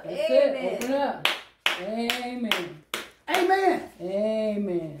 Open up. That's Amen. it. Open up. Amen. Amen.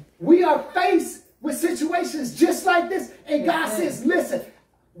 Amen. We are faced with situations just like this. And God says, listen,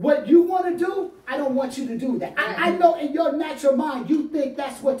 what you want to do, I don't want you to do that. I know in your natural mind, you think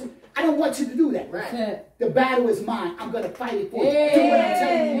that's what to, I don't want you to do that. Right. The battle is mine. I'm going to fight it for you. Do what I'm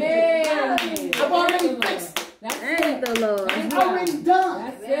telling you to do. I've already faced it. Thank the Lord. It's already done.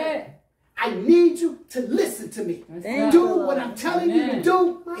 That's it. I need you to listen to me. That's Do what I'm telling you to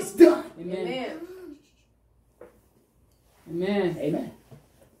do. It's done. Amen. Amen. Amen.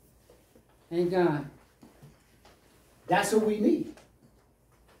 Thank God. That's what we need.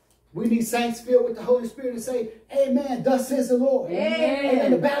 We need saints filled with the Holy Spirit to say, amen, thus says the Lord. Amen.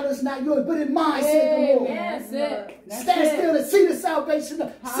 And the battle is not yours, but in mine, says the Lord. That's it. That's Stand it. still and see the salvation.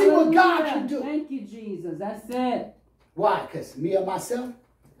 See what God can do. Thank you, Jesus. That's it. Why? Because me or myself,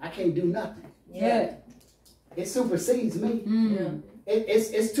 I can't do nothing. Yeah. It supersedes me. Mm.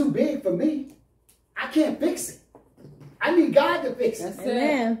 It's too big for me. I can't fix it. I need God to fix it. That's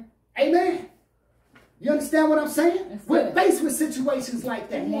it. Amen. You understand what I'm saying? That's We're it. faced with situations like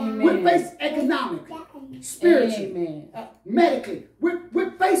that. Amen. We're faced economically, spiritually, Amen. medically.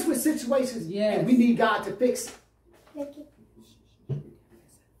 We're faced with situations and we need God to fix it.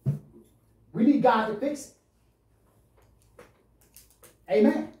 We need God to fix it.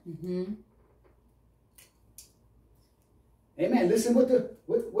 Amen. Mm-hmm. Amen. Listen what the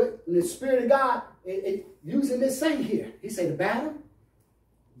Spirit of God using this saying here. He said the battle,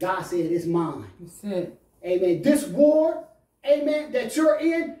 God said it's mine. That's it. Amen. This war, amen, that you're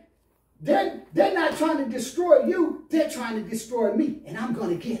in, they're not trying to destroy you. They're trying to destroy me. And I'm going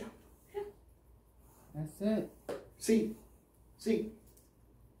to get them. That's it. See,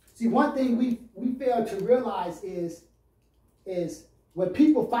 one thing we fail to realize is when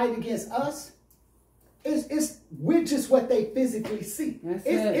people fight against us, we're just what they physically see.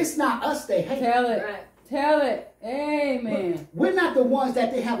 It's not us they hate. Tell it. Right. Tell it. Amen. We're not the ones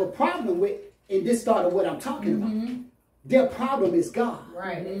that they have a problem with in this thought of what I'm talking about. Their problem is God.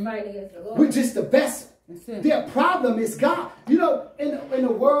 Right. They fight against the Lord. We're just the vessel. That's it. Their problem is God. You know, in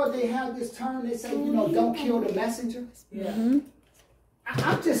the world they have this term, they say, you know, don't kill the messenger. Yeah.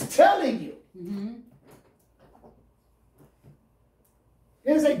 I'm just telling you.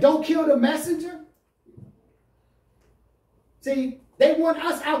 They say, don't kill the messenger. See, they want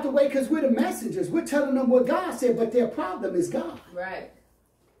us out the way because we're the messengers. We're telling them what God said, but their problem is God. Right.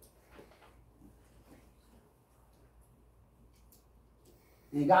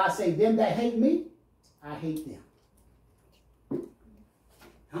 And God said, them that hate me, I hate them.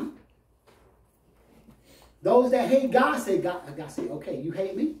 Huh? Those that hate God say, God said, okay, you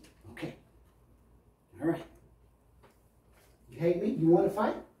hate me? Okay. All right. You hate me? You want to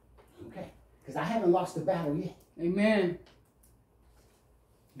fight? Okay. Because I haven't lost the battle yet. Amen.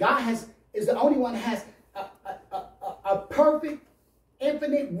 God is the only one that has a perfect,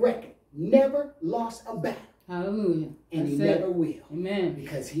 infinite record. Never lost a battle. Hallelujah. And he never will. Amen.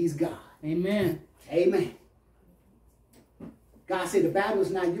 Because he's God. Amen. Amen. God said the battle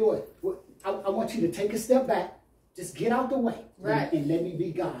is not yours. I want you to take a step back. Just get out the way. Right. And let me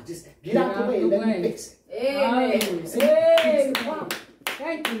be God. Just get out the way and let me fix it. Amen. See, here's the problem.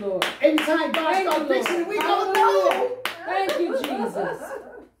 Thank you, Lord. Every time God starts fixing it, we go, no. Thank you, Jesus.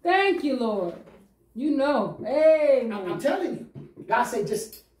 Thank you, Lord. You know. Amen. I'm telling you. God said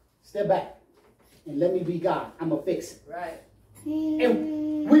just step back and let me be God. I'm going to fix it. Right.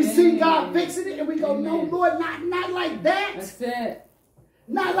 And we see God fixing it and we go, no, Lord, not like that. That's it.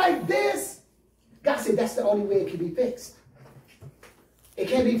 Not like this. God said that's the only way it can be fixed. It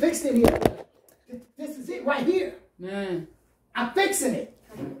can't be fixed in here. This is it right here. Man. I'm fixing it.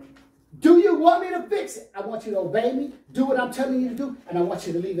 Do you want me to fix it? I want you to obey me, do what I'm telling you to do, and I want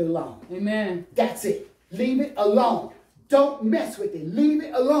you to leave it alone. Amen. That's it. Leave it alone. Don't mess with it. Leave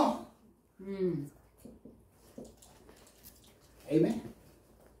it alone. Amen.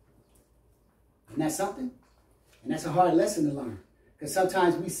 And that's something. And that's a hard lesson to learn. Because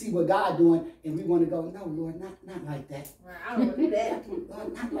sometimes we see what God doing and we want to go, no, Lord, not like that. I don't want to do that.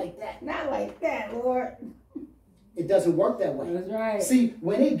 Lord, not like that. Not like that, Lord. It doesn't work that way. That's right. See,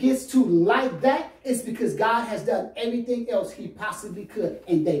 when it gets to like that, it's because God has done everything else he possibly could,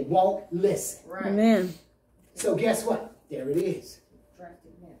 and they won't listen. Right. Amen. So guess what? There it is.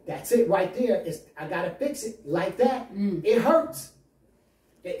 That's it right there. I got to fix it like that. It hurts.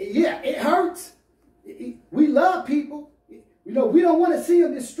 It hurts. We love people. You know, we don't want to see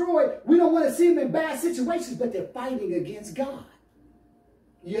them destroyed. We don't want to see them in bad situations, but they're fighting against God.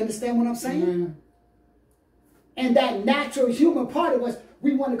 You understand what I'm saying? And that natural human part of us,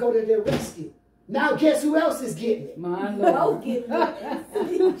 we want to go to their rescue. Now, guess who else is getting it? My Lord. Get Whoa.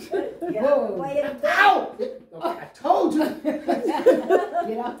 Ow! I told you. Get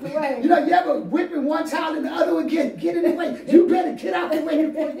out the way. You know, you ever whipping one child and the other one get in the way? You better get out the way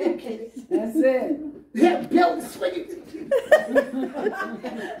before you get it. That's it. Yeah, belt swinging.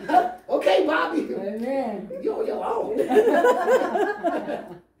 Okay, Bobby. Amen. You're on your own.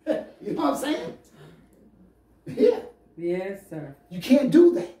 You know what I'm saying? Yeah. Yes, sir. You can't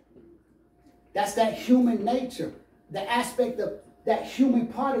do that. That's that human nature, the aspect of that human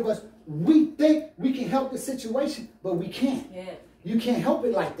part of us. We think we can help the situation, but we can't. Yeah. You can't help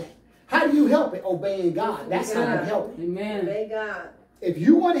it like that. How do you help it? Obeying God. That's how you help it. Amen. Obey God. If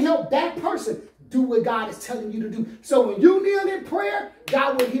you want to help that person, do what God is telling you to do. So when you kneel in prayer,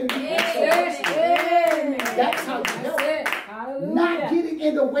 God will hear you. That's how you help it. Not getting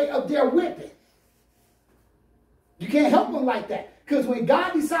in the way of their whipping. You can't help them like that. Because when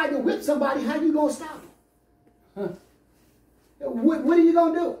God decides to whip somebody, how you going to stop them? Huh? What are you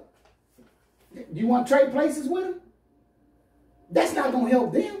going to do? You want to trade places with them? That's not going to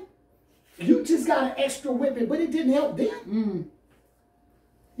help them. You just got an extra whipping, but it didn't help them. Mm.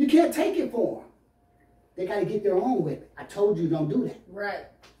 You can't take it for them. They got to get their own whipping. I told you don't do that. Right.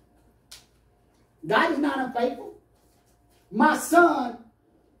 God is not unfaithful. My son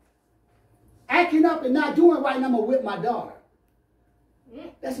acting up and not doing right, and I'm going to whip my daughter.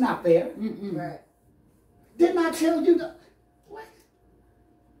 That's not fair. Right. Didn't I tell you that? What?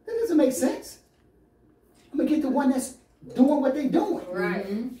 That doesn't make sense. I'm going to get the one that's doing what they're doing. Right.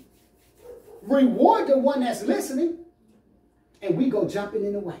 Reward the one that's listening, and we go jumping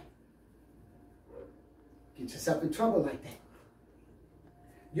in the way. Get yourself in trouble like that.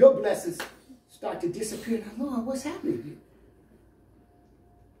 Your blessings start to disappear. Now, Lord, what's happening to you?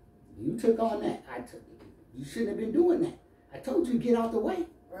 You took on that. You shouldn't have been doing that. I told you to get out the way.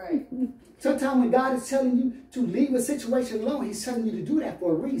 Right. Sometimes when God is telling you to leave a situation alone, he's telling you to do that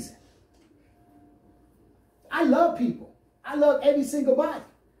for a reason. I love people. I love every single body.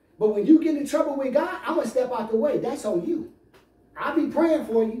 But when you get in trouble with God, I'm going to step out the way. That's on you. I'll be praying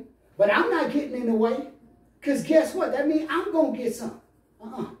for you, but I'm not getting in the way. Because guess what? That means I'm going to get some.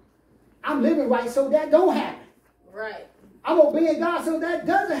 I'm living right so that don't happen. Right. I'm obeying God so that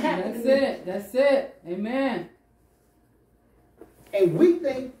doesn't happen. That's it. That's it. Amen. And we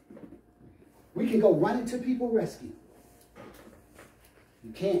think we can go running to people's rescue.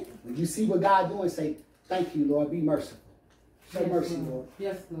 You can't. When you see what God doing, say, thank you, Lord. Be merciful. Show mercy, Lord.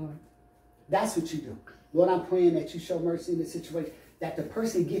 Yes, Lord. That's what you do. Lord, I'm praying that you show mercy in this situation, that the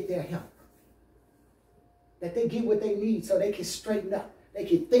person get their help. That they get what they need so they can straighten up. They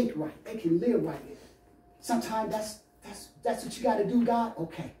can think right. They can live right. Sometimes that's what you got to do, God.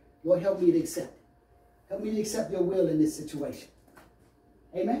 Okay. Lord, help me to accept it. Help me to accept your will in this situation.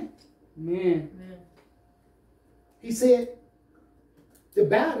 Amen? Amen. He said, the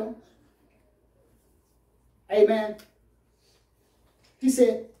battle, amen. He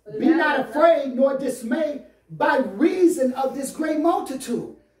said, be not afraid nor dismayed by reason of this great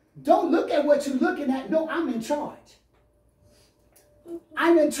multitude. Don't look at what you're looking at. No, I'm in charge.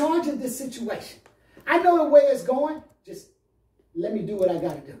 I'm in charge of this situation. I know the way it's going. Just let me do what I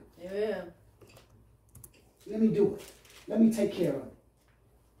got to do. Amen. Let me do it. Let me take care of it.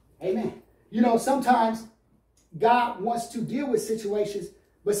 Amen. You know, sometimes God wants to deal with situations,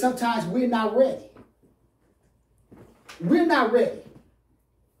 but sometimes we're not ready. We're not ready.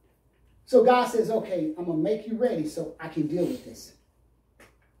 So God says, okay, I'm going to make you ready so I can deal with this.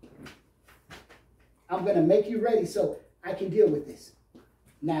 I'm going to make you ready so I can deal with this.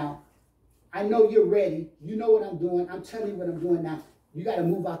 Now, I know you're ready. You know what I'm doing. I'm telling you what I'm doing now. You got to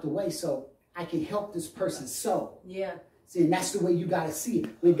move out the way so I can help this person's soul. Yeah. See, and that's the way you got to see it.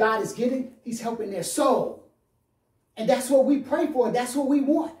 When God is giving, he's helping their soul. And that's what we pray for. That's what we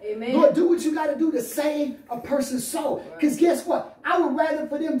want. Amen. Lord, do what you got to do to save a person's soul. Because guess what? I would rather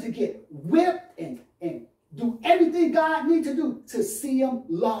for them to get whipped and do everything God needs to do to see them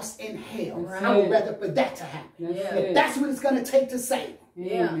lost in hell. Right. I would rather for that to happen. That's what it's going to take to save them.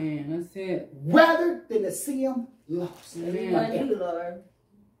 Yeah, man. That's it. Rather than to see them lost. Amen. You, Lord.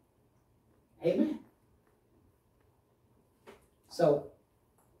 Amen. So,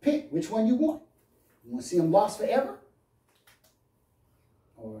 pick which one you want. You want to see them lost forever?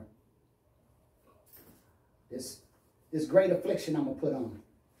 Or this great affliction I'm going to put on them.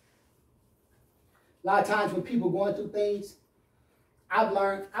 A lot of times when people going through things, I've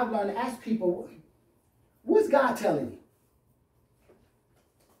learned to ask people, what's God telling you?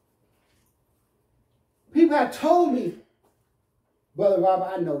 People have told me, Brother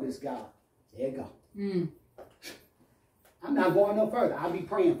Robert, I know this God. There you go. I'm not going no further. I'll be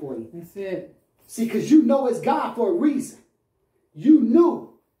praying for you. That's it. See, because you know it's God for a reason. You knew.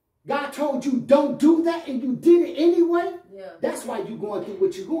 God told you don't do that and you did it anyway. Yeah. That's why you're going through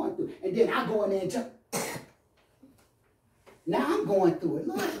what you're going through. And then I go in there and jump. Now I'm going through it.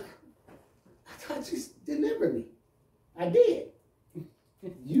 Lord, I thought you delivered me. I did.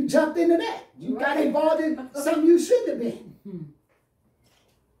 You jumped into that. You got involved in something you shouldn't have been.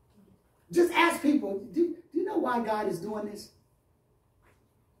 Just ask people, do you know know why God is doing this?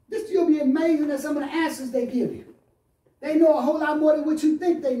 You'll be amazed at some of the answers they give you. They know a whole lot more than what you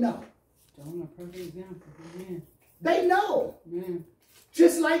think they know. Jonah, perfect example. Amen. They know. Amen.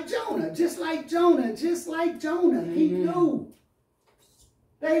 Just like Jonah, just like Jonah, just like Jonah. Amen. He knew.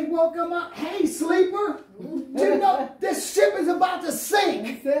 They woke him up. Hey, sleeper. You know, this ship is about to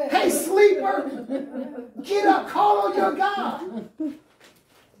sink. Hey, sleeper. Get up. Call on your God.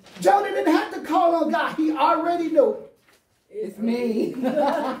 Jonah didn't have to call on God. He already knew. It's me.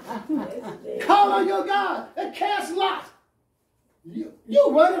 Call on your God and cast lots. You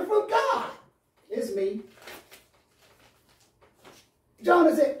running from God. It's me.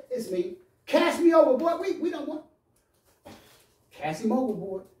 Jonah said, it's me. Cast me overboard. We don't want. Cast him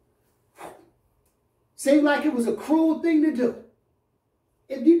overboard. Seemed like it was a cruel thing to do.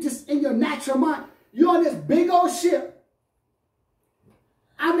 If you just, in your natural mind, you're on this big old ship.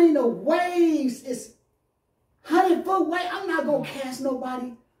 I mean, the waves is 100-foot wave. I'm not going to cast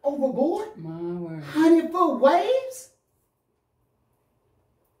nobody overboard. My word. 100-foot waves?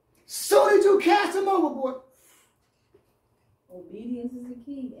 Soon as you cast them overboard. Obedience is the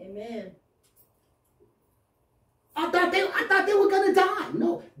key. Amen. I thought they were going to die.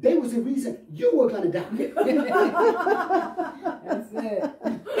 No, they was the reason you were going to die. That's it.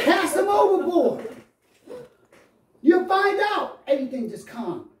 Cast them overboard. You'll find out. Everything just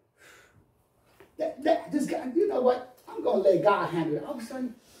calm. This guy, you know what? I'm going to let God handle it. All of a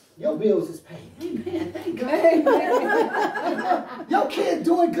sudden, your bills is paid. Amen. Thank God. Amen. Your kid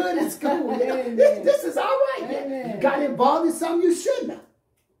doing good in school. This is all right. Amen. You got involved in something you shouldn't have.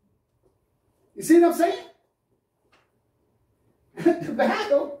 You see what I'm saying? The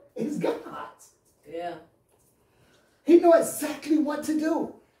battle is God's. Yeah. He knows exactly what to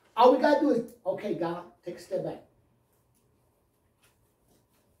do. All we got to do is, okay, God, take a step back.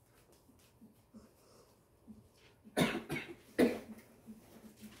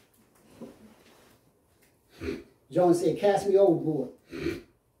 John said, cast me overboard.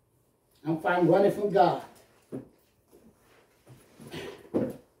 I'm fine running from God.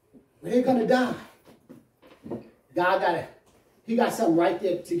 But they're going to die. God he got something right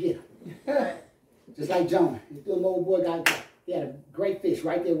there to get him. Just like Jonah. He threw him overboard. He had a great fish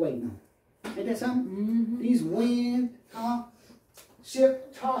right there waiting on him. Ain't that something? Mm-hmm. These winds,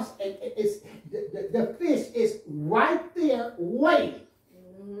 ship tossed, and it's the fish is right there waiting.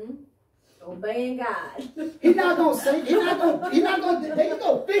 Mm-hmm. Obeying God. He's not gonna say. He's not gonna. There you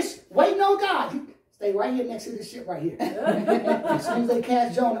go, fish waiting on God. Stay right here next to the ship right here. As soon as they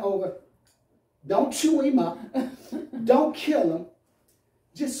cast Jonah over, don't chew him up. Don't kill him.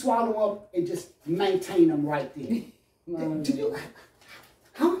 Just swallow him up and just maintain him right there. Did you?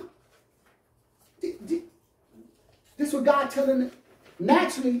 Huh? This is what God telling them.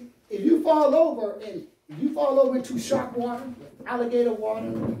 Naturally, if you fall over into shark water, alligator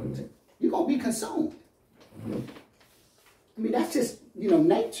water, you're going to be consumed. I mean, that's just,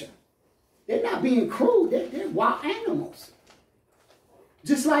 nature. They're not being cruel. They're wild animals.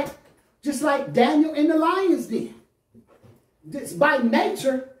 Just like Daniel in the lion's den. By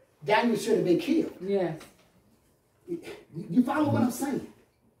nature, Daniel should have been killed. Yes. You follow what I'm saying?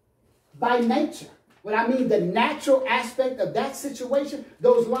 By nature. What I mean, the natural aspect of that situation,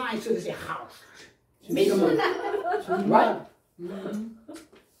 those lions should have said, house. Made them up. Right? Mm-hmm.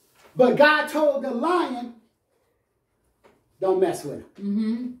 But God told the lion, don't mess with him.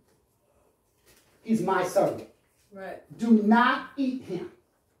 Mm-hmm. He's my servant. Right. Do not eat him.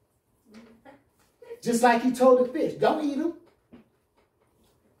 Just like he told the fish, don't eat him.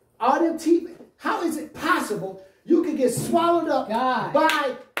 All them teeth. How is it possible you could get swallowed up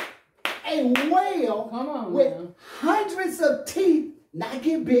by a whale with hundreds of teeth, not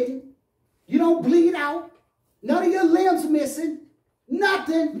get bitten? You don't bleed out. None of your limbs missing.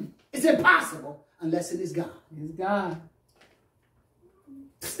 Nothing. It's impossible unless it is God. It's God.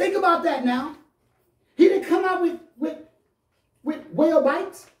 Just think about that now. He didn't come out with whale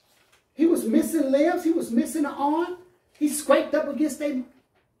bites. He was missing limbs. He was missing an arm. He scraped up against them.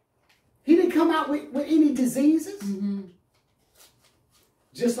 He didn't come out with any diseases. Mm-hmm.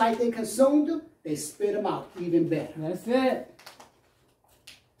 Just like they consumed him, they spit him out even better. That's it.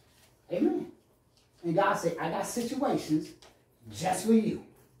 Amen. And God said, I got situations just for you.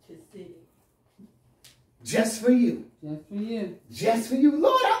 Just for you. Just for you. Just for you.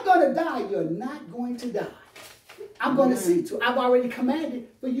 Lord, I'm going to die. You're not going to die. I'm going to see to. I've already commanded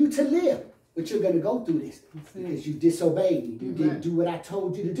for you to live. But you're going to go through this because you disobeyed me. You didn't do what I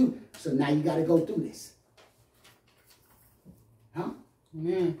told you to do. So now you got to go through this. Huh?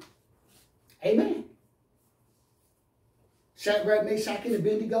 Amen. Amen. Shadrach, Meshach, and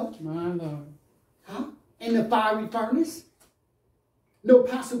Abednego. My Lord. Huh? in the fiery furnace. No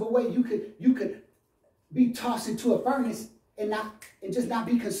possible way you could be tossed into a furnace and just not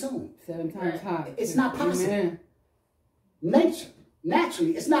be consumed. 7 times hot. It's not possible. Amen.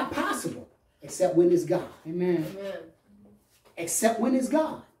 Naturally, it's not possible except when it's God. Amen. Amen. Except when it's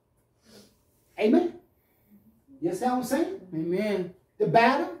God. Amen. You understand what I'm saying? Amen. The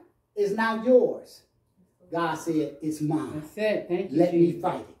battle is not yours. God said, it's mine. That's it. Thank you, Let Jesus. me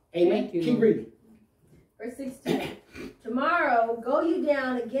fight it. Amen. Thank you, Keep Lord. reading. Verse 16. Tomorrow go you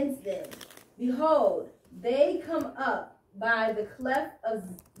down against them. Behold, they come up by the cleft of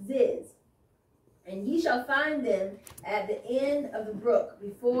Ziz, and ye shall find them at the end of the brook,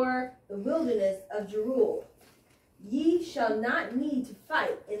 before the wilderness of Jeruel. Ye shall not need to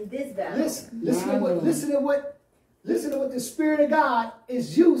fight in this battle. Listen to what the Spirit of God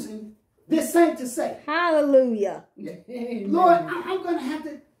is using this saint to say. Hallelujah. Amen. Lord, I'm going to have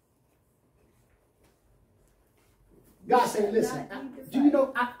to. God said, listen, do you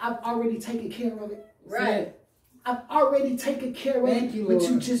know I've already taken care of it? Right. I've already taken care of Thank it, you, but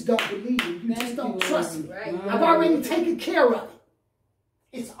Lord. you just don't believe it. You Thank just don't you, trust Lord. me. Right. I've already taken care of it.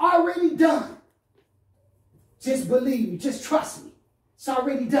 It's already done. Just believe me. Just trust me. It's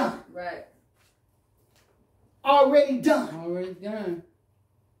already done. Right. Already done. Already done.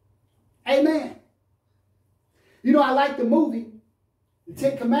 Amen. You know, I like the movie, The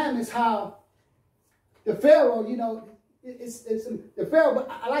 10 Commandments, how the Pharaoh, you know, it's the Pharaoh, but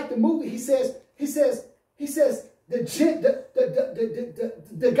I like the movie. He says,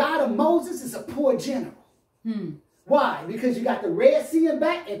 the God of Moses is a poor general. Why? Because you got the Red Sea in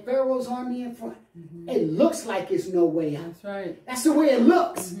back and Pharaoh's army in front. It looks like it's no way out. That's right. That's the way it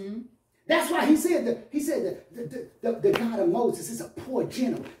looks. That's why he said the God of Moses is a poor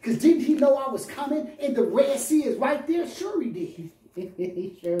general. Because didn't he know I was coming? And the Red Sea is right there? Sure he did.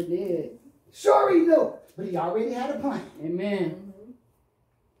 He sure did. Sure he knew. But he already had a plan. Amen.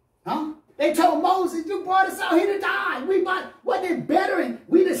 Huh? They told Moses, you brought us out here to die. Wasn't it better and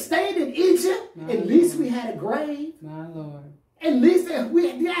we'd have stayed in Egypt? My At least Lord. we had a grave. My Lord. At least if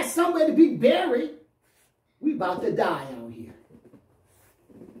we had somewhere to be buried. We about to die out here.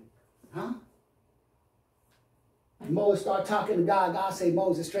 Huh? Moses start talking to God. God say,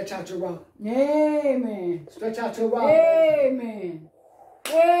 Moses, stretch out your rod. Amen. Stretch out your rod. Amen.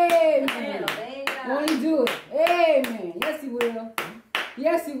 Amen. Amen. Won't he do it? Amen. Yes, he will.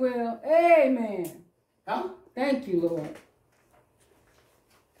 Yes, he will. Amen. Huh? Thank you, Lord.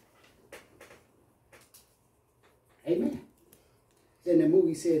 Amen. Then the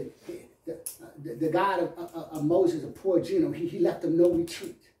movie said, the God of Moses, a poor general, he left them no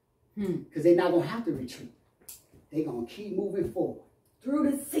retreat. Because they're not going to have to retreat. They're going to keep moving forward.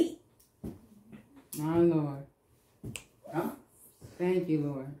 Through the sea. My Lord. Huh? Thank you,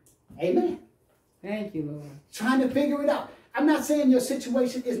 Lord. Amen. Thank you, Lord. Trying to figure it out. I'm not saying your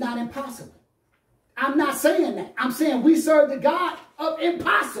situation is not impossible. I'm not saying that. I'm saying we serve the God of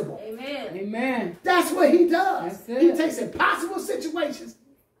impossible. Amen. Amen. That's what he does. That's it. He takes impossible situations,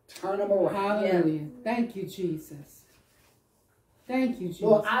 turn them around. Hallelujah. Thank you, Jesus. Thank you, Jesus.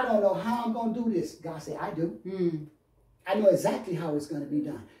 Lord, I don't know how I'm going to do this. God said, I do. I know exactly how it's going to be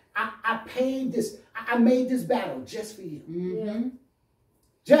done. I paid this. I made this battle just for you.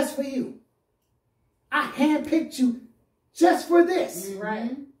 Just for you. I handpicked you just for this.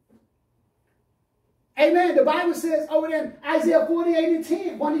 Right. Amen. The Bible says over there in Isaiah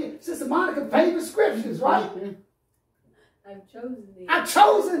 48:10, one of your Sister Monica's favorite scriptures, right? I've chosen thee. I've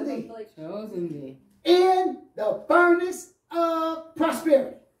chosen thee. Chosen thee. In the furnace of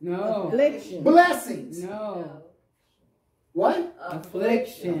prosperity. No. Affliction. Blessings. No. What?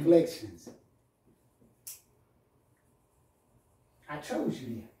 Affliction. Afflictions. I chose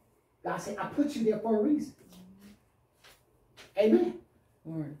you there. God said, I put you there for a reason. Amen.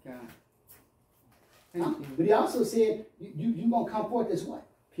 Lord God. Huh? Thank you. But he also said, you going to come forth as what?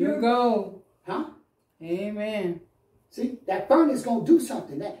 Pure gold. Huh? Amen. See, that furnace is going to do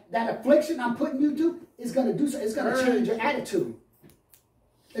something. That affliction I'm putting you through is going to do something. It's going to change your attitude.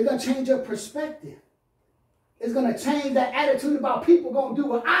 It's going to change your perspective. It's going to change that attitude about people going to do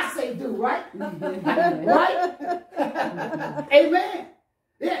what I say do, right? Right? Amen.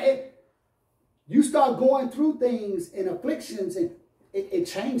 Yeah, you start going through things and afflictions and it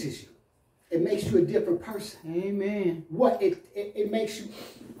changes you. It makes you a different person. Amen. What? It makes you,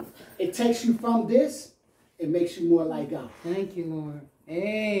 it takes you from this, it makes you more like God. Thank you, Lord.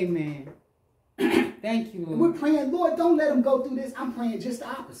 Amen. Thank you, And we're Lord. praying, Lord, don't let them go through this. I'm praying just the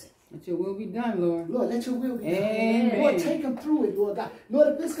opposite. Let your will be done, Lord. Lord, let your will be done. Amen. Lord, take them through it, Lord God. Lord,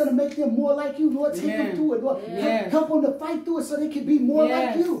 if it's going to make them more like you, Lord, take them through it. Lord, Yes. help them to fight through it so they can be more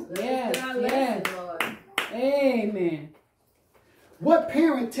like Yes. you. Yes. Our Yes. lesson, Lord. Amen. What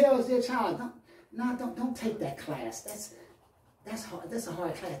parent tells their child, don't take that class. That's hard. That's a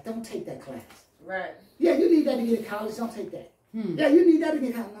hard class. Don't take that class. Right. Yeah, you need that to get to college. Don't take that. Yeah, you need that to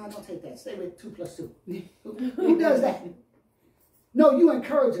get to college. No, don't take that. Stay with 2 + 2. Who does that? No, you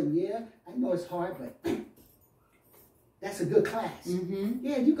encourage them. Yeah, I know it's hard, but that's a good class.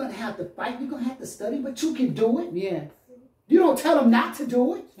 Yeah, you're going to have to fight. You're going to have to study, but you can do it. Yeah. You don't tell them not to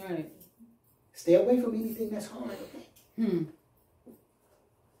do it. Right. Stay away from anything that's hard, okay?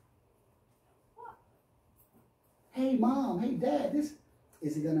 Hey, Mom. Hey, Dad. Is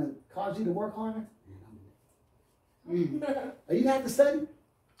it going to cause you to work harder? Are you going to have to study?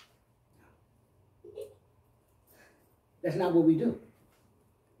 That's not what we do.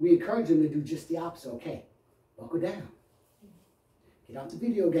 We encourage them to do just the opposite. Okay, buckle down. Get out the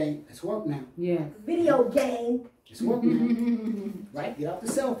video game. Let's work now. Yeah. Video game. Let's work now. Right? Get off the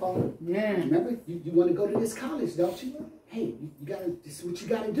cell phone. Yeah. Remember, you want to go to this college, don't you? Hey, you gotta. This is what you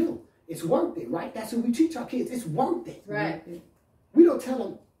got to do. It's worth it, right? That's what we teach our kids. It's worth it. Right. We don't tell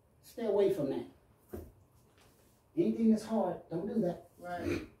them, stay away from that. Anything that's hard, don't do that.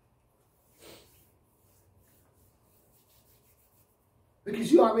 Right. Because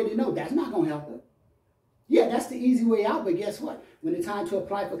you already know that's not going to help them. Yeah, that's the easy way out, but guess what? When it's time to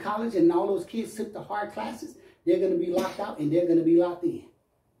apply for college and all those kids took the hard classes, they're going to be locked out and they're going to be locked in.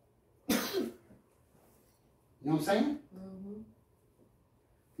 You know what I'm saying?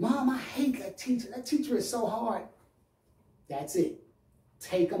 Mom, I hate that teacher. That teacher is so hard. That's it.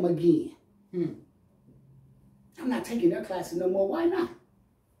 Take them again. I'm not taking their classes no more. Why not?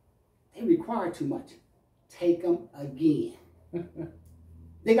 They require too much. Take them again.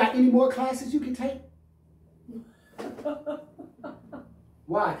 They got any more classes you can take?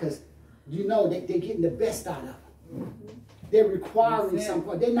 Why? Because you know they're getting the best out of them. They're requiring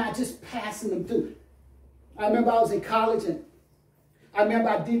something. They're not just passing them through. I remember I was in college and I remember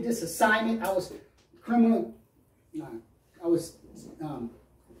I did this assignment. I was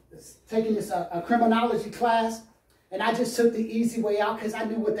taking this criminology class, and I just took the easy way out because I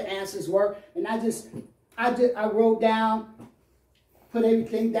knew what the answers were, and I wrote down, put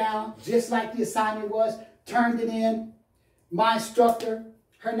everything down just like the assignment was, turned it in. My instructor,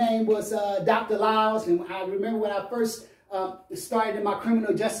 her name was Dr. Lyles, and I remember when I first started in my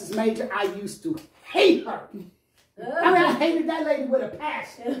criminal justice major, I used to hate her. I mean, I hated that lady with a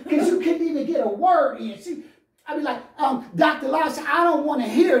passion because you couldn't even get a word in. I'd be like, Dr. Lyles, I don't want to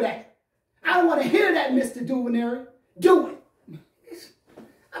hear that. I don't want to hear that, Mr. Duvenary. Do it.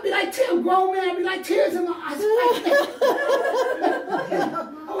 I'd be like, Tim, grown man, I'd be like, tears in my eyes.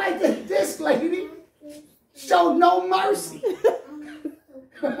 I'm like, this lady showed no mercy.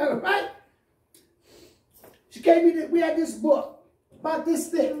 Right? She gave me, we had this book about this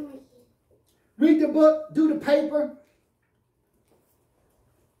thick. Read the book, do the paper.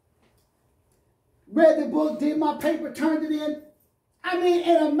 Read the book, did my paper, turned it in. I mean,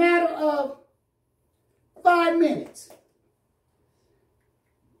 in a matter of 5 minutes.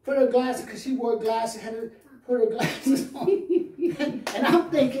 Put her glasses, because she wore glasses, had to put her glasses on. and I'm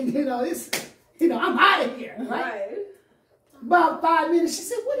thinking, I'm out of here, right? About 5 minutes, she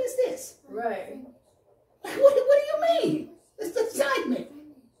said, what is this? Right. Like, what do you mean? It's the assignment.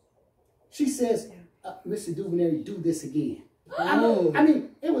 She says, Mr. Duvenary, do this again. Oh. I mean,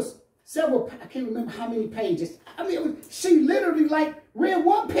 it was several, I can't remember how many pages. I mean, she literally read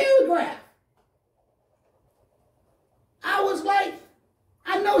one paragraph. I was like,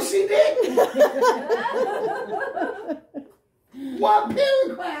 I know she did. One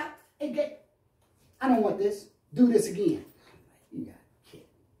paragraph. I don't want this. Do this again. You got a kid.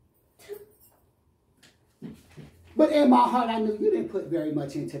 But in my heart, I knew you didn't put very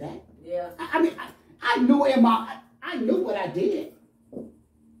much into that. Yeah. I mean, I knew I knew what I did.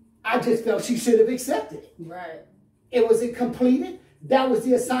 I just felt she should have accepted it. Right. It was completed. That was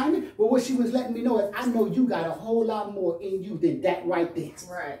the assignment. But what she was letting me know is, I know you got a whole lot more in you than that right there.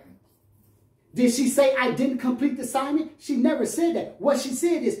 Right. Did she say I didn't complete the assignment? She never said that. What she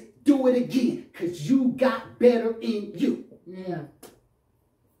said is, do it again, because you got better in you. Yeah.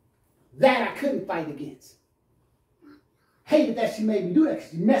 That I couldn't fight against. Hated that she made me do that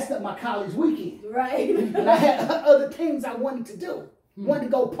because she messed up my college weekend. Right. And I had other things I wanted to do. Wanted to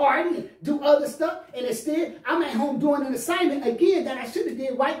go party and do other stuff. And instead, I'm at home doing an assignment again that I should have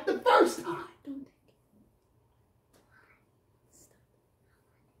did right the first time.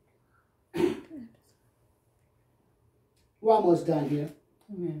 We're almost done here.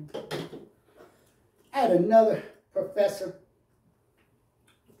 I had another professor,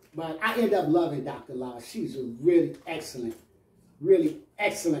 but I ended up loving Dr. Lyles. She's a really excellent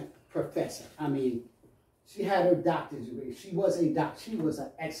professor. I mean, She had her doctor's degree. She was a doctor. She was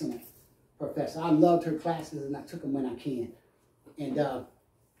an excellent professor. I loved her classes, and I took them when I can. And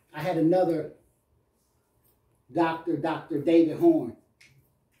I had another doctor, Dr. David Horn.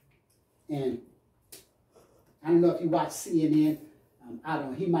 And I don't know if you watch CNN. I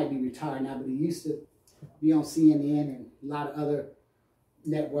don't know. He might be retired now, but he used to be on CNN and a lot of other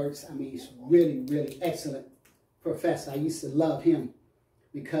networks. I mean, he's really, really excellent professor. I used to love him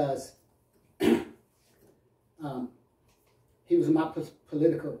because he was my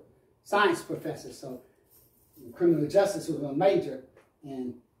political science professor. So criminal justice was my major,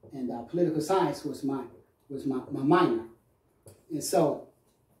 and political science was my minor. And so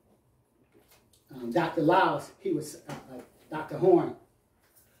Dr. Lyles, he was Dr. Horn.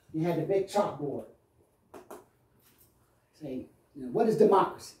 He had the big chalkboard. Say, you know, what is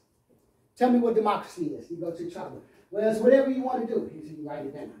democracy? Tell me what democracy is. You go to the chalkboard. Well, it's whatever you want to do. He said, you write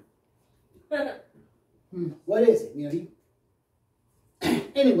it down. What is it? You know,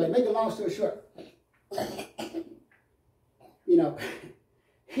 anyway, make a long story short. You know,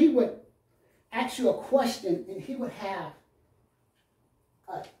 he would ask you a question, and he would have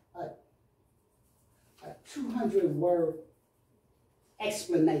a 200-word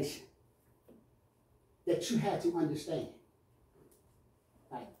explanation that you had to understand.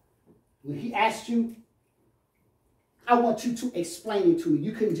 Like, when he asked you, I want you to explain it to me.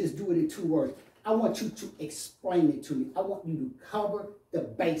 You couldn't just do it in 2 words. I want you to explain it to me. I want you to cover the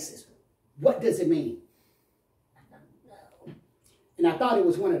basis. What does it mean? And I thought it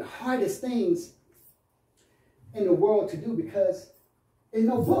was one of the hardest things in the world to do because there's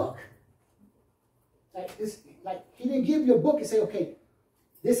no book. Like he didn't give you a book and say, okay,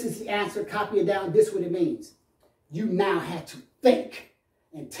 this is the answer, copy it down, this is what it means. You now had to think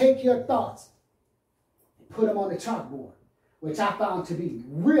and take your thoughts and put them on the chalkboard, which I found to be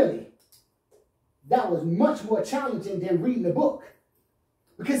really, that was much more challenging than reading the book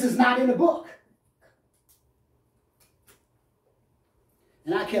because it's not in the book.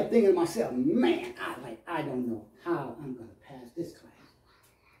 And I kept thinking to myself, man, I don't know how I'm going to pass this class.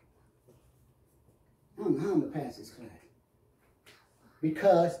 I don't know how I'm going to pass this class.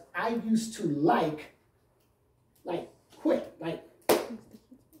 Because I used to quit.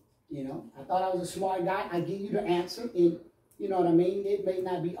 You know, I thought I was a smart guy. I give you the answer, and you know what I mean? It may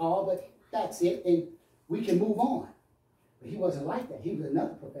not be all, but that's it, and we can move on. But he wasn't like that. He was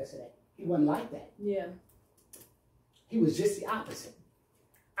another professor that he wasn't like that. Yeah. He was just the opposite.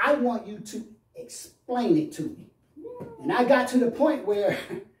 I want you to explain it to me. And I got to the point where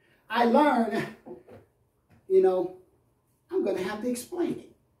I learned, you know, I'm going to have to explain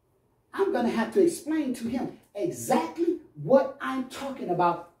it. I'm going to have to explain to him exactly what I'm talking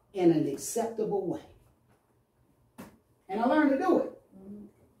about in an acceptable way. And I learned to do it.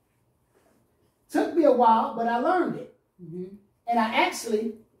 Took me a while, but I learned it. And I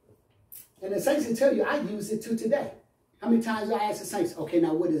actually, and the saints will tell you, I use it to today. How many times do I ask the saints, okay,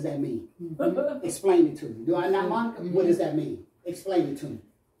 now what does that mean? Explain it to me. Do I not, Monica? What does that mean? Explain it to me.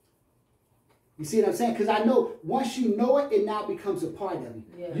 You see what I'm saying? Because I know once you know it, it now becomes a part of you.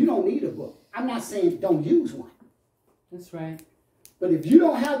 Yeah. You don't need a book. I'm not saying don't use one. That's right. But if you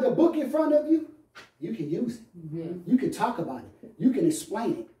don't have the book in front of you, you can use it. You can talk about it. You can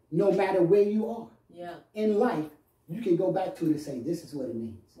explain it no matter where you are. Yeah. In life, you can go back to it and say, this is what it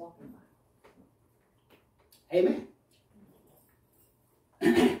means. Amen.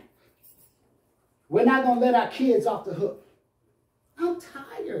 We're not going to let our kids off the hook. I'm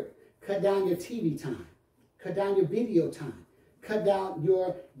tired. Cut down your TV time. Cut down your video time. Cut down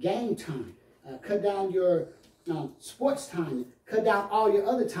your game time. Cut down your sports time. Cut down all your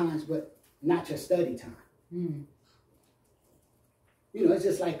other times, but not your study time. You know, it's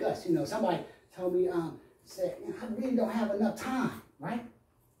just like us. You know, somebody told me, said, I really don't have enough time, right?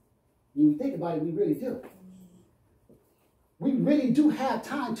 When you think about it, we really do. We really do have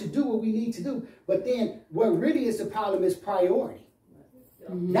time to do what we need to do. But then what really is the problem is priority.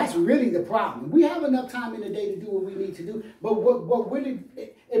 That's really the problem. We have enough time in the day to do what we need to do. But what really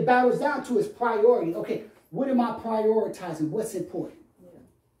it battles down to is priority. Okay, what am I prioritizing? What's important?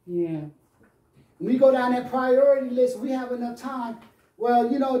 Yeah. When we go down that priority list, we have enough time.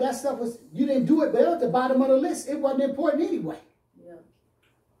 Well, you know, that stuff was, you didn't do it, but it was at the bottom of the list. It wasn't important anyway. Yeah.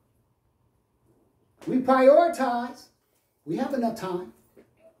 We prioritize. We have enough time.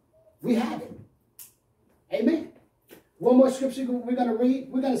 We have it. Amen. One more scripture we're going to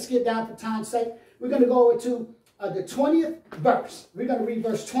read. We're going to skip down for time's sake. We're going to go over to the 20th verse. We're going to read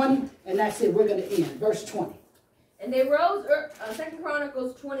verse 20, and that's it. We're going to end. Verse 20. And they rose, 2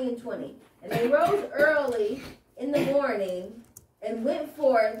 Chronicles 20 and 20. And they rose early in the morning and went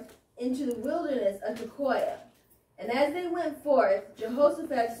forth into the wilderness of Tekoa. And as they went forth,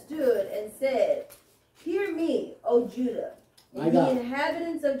 Jehoshaphat stood and said, Hear me, O Judah, and the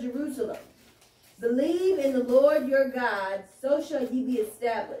inhabitants of Jerusalem. Believe in the Lord your God, so shall ye be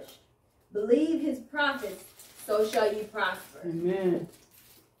established. Believe his prophets, so shall ye prosper. Amen.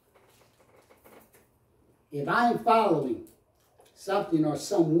 If I am following something or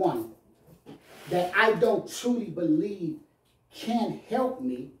someone that I don't truly believe can help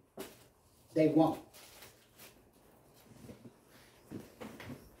me, they won't.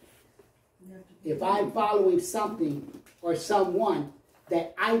 If I'm following something or someone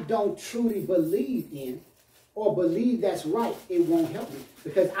that I don't truly believe in or believe that's right, it won't help me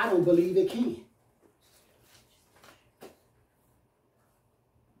because I don't believe it can.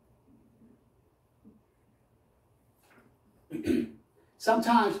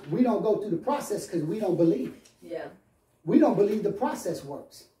 Sometimes we don't go through the process because we don't believe it. Yeah. We don't believe the process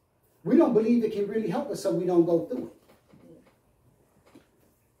works. We don't believe it can really help us, so we don't go through it.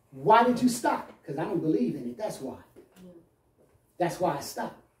 Why did you stop? Because I don't believe in it. That's why. That's why I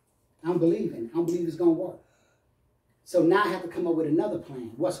stopped. I don't believe in it. I don't believe it's going to work. So now I have to come up with another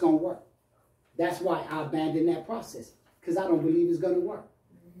plan. What's going to work? That's why I abandoned that process. Because I don't believe it's going to work.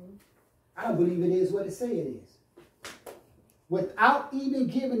 I don't believe it is what it say it is. Without even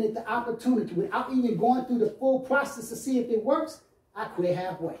giving it the opportunity, without even going through the full process to see if it works, I quit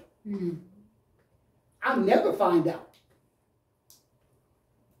halfway. I'll never find out.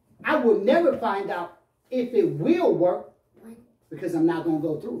 I will never find out if it will work because I'm not going to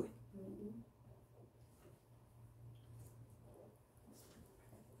go through it.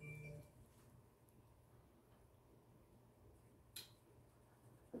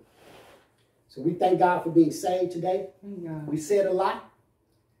 So we thank God for being saved today. We said a lot.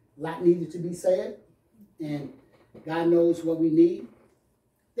 A lot needed to be said. And God knows what we need.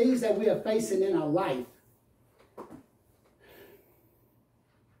 Things that we are facing in our life,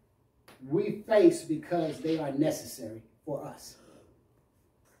 we face because they are necessary for us.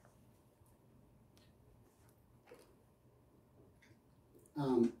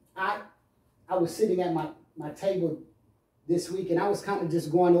 I was sitting at my table this week, and I was kind of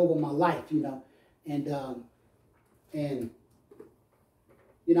just going over my life, you know, and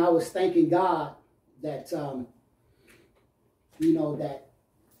you know, I was thanking God that you know, that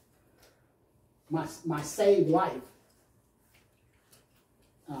my saved life,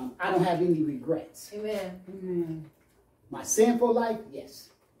 I don't have any regrets. Amen. My sinful life, yes.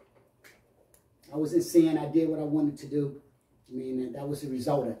 I was in sin. I did what I wanted to do. I mean, that was the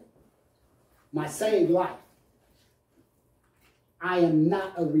result of it. My saved life, I am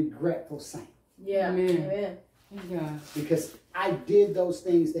not a regretful saint. Yeah. Amen. Yeah. Because I did those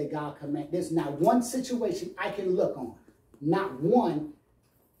things that God commanded. There's not one situation I can look on. Not one.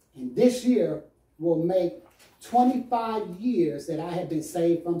 And this year will make 25 years that I have been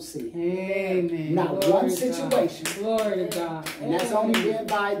saved from sin. Amen. Not Glory one to situation. God. Glory to God. And that's only been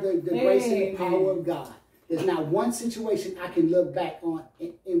by the grace and the power of God. There's not one situation I can look back on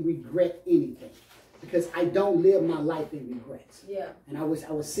and regret anything. Because I don't live my life in regrets. Yeah. And I was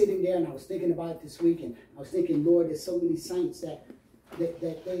sitting there and I was thinking about it this week, and I was thinking, Lord, there's so many saints that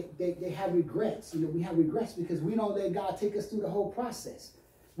they have regrets. You know, we have regrets because we don't let God take us through the whole process.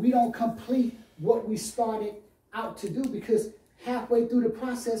 We don't complete what we started out to do because halfway through the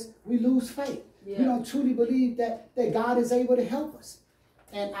process we lose faith. Yeah. We don't truly believe that God is able to help us.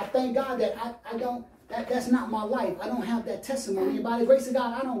 And I thank God that I don't, that's not my life. I don't have that testimony. And by the grace of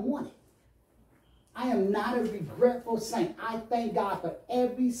God, I don't want it. I am not a regretful saint. I thank God for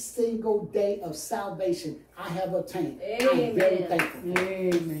every single day of salvation I have obtained. Amen. I am very thankful.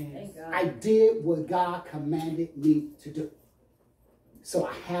 Amen. Thank God. I did what God commanded me to do. So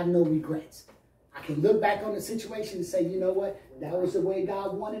I have no regrets. I can look back on the situation and say, you know what? That was the way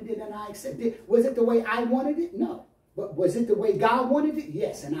God wanted it and I accepted it. Was it the way I wanted it? No. But was it the way God wanted it?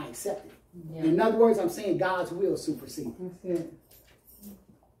 Yes, and I accepted it. Yeah. In other words, I'm saying God's will supersedes. That's it.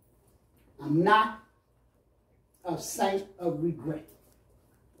 I'm not a saint of regret.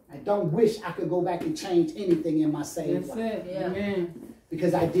 I don't wish I could go back and change anything in my saved life. That's it. Yeah. Amen.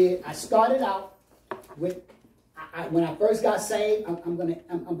 Because I started out with, when I first got saved, I'm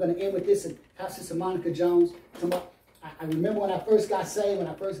gonna end with this, and Pastor Sister Monica Jones. I remember when I first got saved, when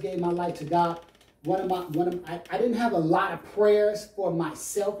I first gave my life to God, I didn't have a lot of prayers for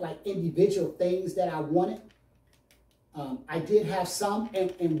myself, like individual things that I wanted. I did have some,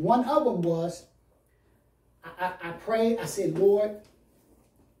 and one of them was, I prayed, I said, Lord,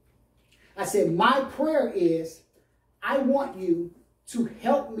 I said, my prayer is, I want you to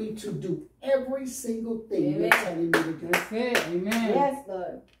help me to do every single thing you're telling me to do. That's it. Amen. Yes,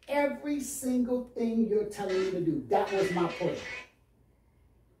 Lord. Every single thing you're telling me to do. That was my prayer.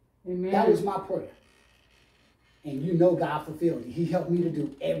 Amen. That was my prayer. And you know God fulfilled it. He helped me to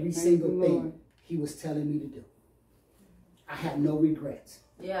do every single thing he was telling me to do. I have no regrets.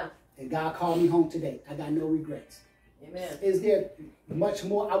 Yeah. And God called me home today. I got no regrets. Amen. Is there much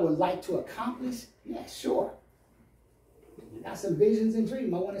more I would like to accomplish? Yeah, sure. I got some visions and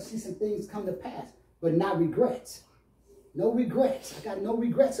dreams. I want to see some things come to pass, but not regrets. No regrets. I got no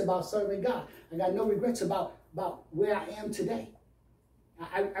regrets about serving God. I got no regrets about where I am today.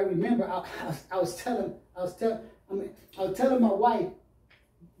 I remember I was telling my wife,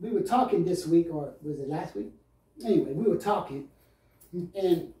 we were talking this week, or was it last week? Anyway, we were talking,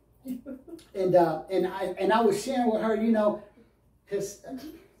 and I was sharing with her, you know, because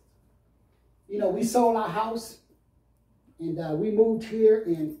we sold our house and we moved here,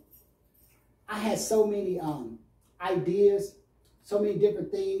 and I had so many ideas, so many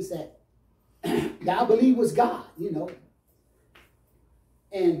different things that I believe was God, you know.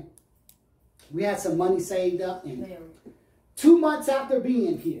 And we had some money saved up, and 2 months after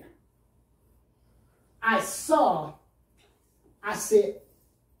being here, I saw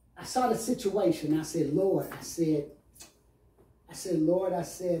the situation. I said, Lord, Lord,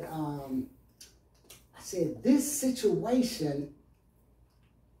 this situation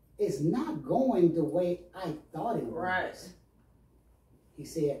is not going the way I thought it was. Right. He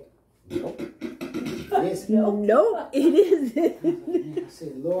said, nope. Nope, it isn't. I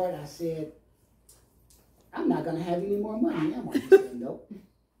said, Lord, I'm not going to have any more money, am I? He said, nope,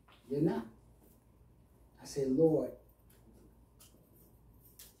 you're not. I said, Lord,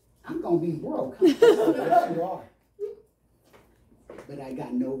 I'm going to be broke. Huh? Yes, you are. But I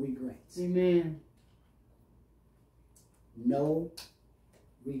got no regrets. Amen. No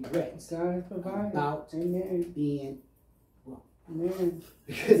regrets God provided. about Amen. being broke. Amen.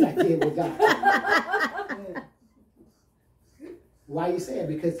 Because I did what God told me. Why you say it?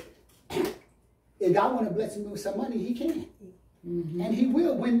 Because if God want to bless me with some money, he can. Mm-hmm. And he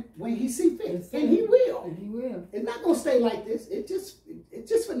will when he see fit. And he will. And he will. It's not going to stay like this. It's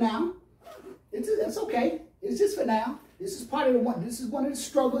just for now. It's okay. It's just for now. This is part of the one. This is one of the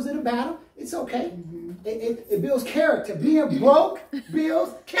struggles in the battle. It's okay. Mm-hmm. It builds character. Being broke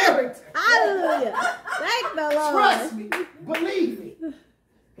builds character. Hallelujah. Thank the Lord. Trust me. Believe me.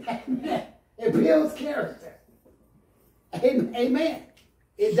 Amen. It builds character. Amen.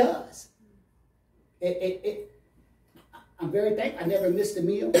 It does. I'm very thankful. I never missed a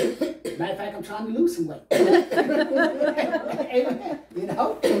meal. Matter of fact, I'm trying to lose some weight. Amen. You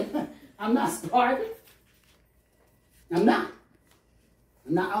know, I'm not starving. I'm not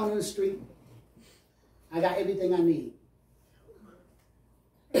out on the street. I got everything I need.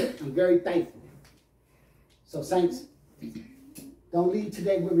 I'm very thankful. So, saints, don't leave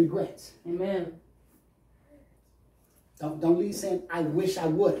today with regrets. Amen. Don't leave saying, I wish I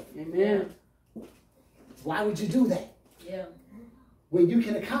would. Amen. Why would you do that? Yeah. When you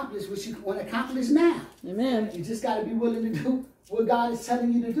can accomplish what you want to accomplish now. Amen. You just got to be willing to do what God is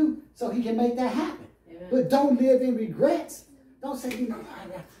telling you to do so he can make that happen. Amen. But don't live in regrets. Don't say,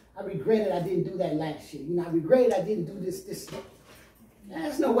 I regretted I didn't do that last year. I regretted I didn't do this.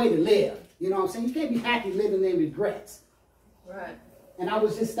 That's no way to live. You know what I'm saying? You can't be happy living in regrets. Right. And I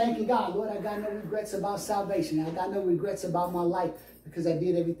was just thanking God, Lord, I got no regrets about salvation. I got no regrets about my life because I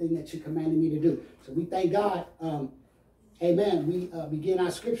did everything that you commanded me to do. So we thank God. Amen. We begin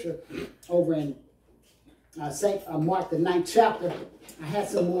our scripture over in Mark the 9th chapter. I had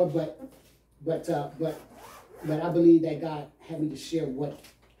some more, but I believe that God had me to share what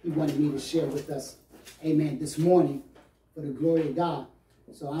he wanted me to share with us. Amen. This morning for the glory of God.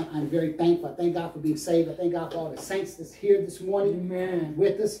 So I'm very thankful. I thank God for being saved. I thank God for all the saints that's here this morning. Amen.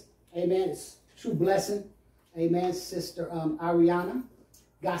 With us. Amen. It's a true blessing. Amen. Sister Ariana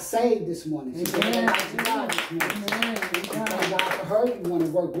got saved this morning. She Amen. thank God this morning. Amen. Thank God for her. We want to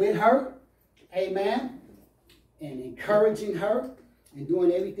work with her. Amen. And encouraging her and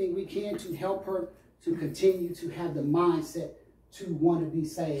doing everything we can to help her to continue to have the mindset to want to be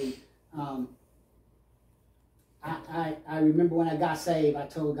saved. I remember when I got saved, I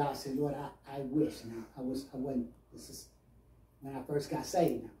told God, I said, Lord, I wish. Now, I wasn't, this is when I first got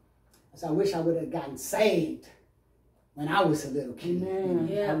saved. Now. I said, I wish I would have gotten saved when I was a little kid. Amen.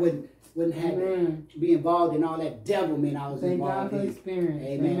 Yeah. I wouldn't have to be involved in all that devilment I was Thank involved God for in. experience.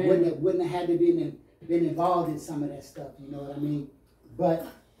 Amen. Amen. Wouldn't have had to been involved in some of that stuff, you know what I mean? But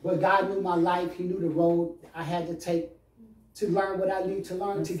God knew my life. He knew the road I had to take to learn what I need to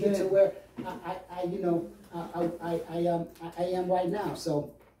learn to get to where I am right now.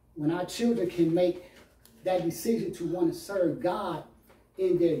 So when our children can make that decision to want to serve God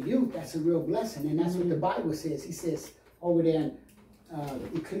in their youth, that's a real blessing. And that's what the Bible says. He says over there in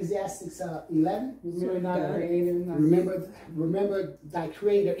Ecclesiastes 11. Remember thy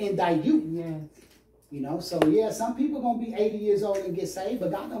Creator in thy youth. Yes. You know, so yeah, some people gonna be 80 years old and get saved,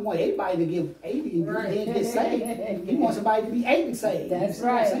 but God don't want everybody to get 80 and then get saved. He wants somebody to be 8 and saved. That's you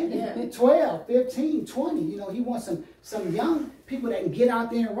know right. Yeah. 12, 15, 20. You know, he wants some young people that can get out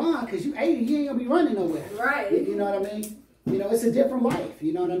there and run, because you 80, you ain't gonna be running nowhere. Right. You know what I mean? You know, it's a different life.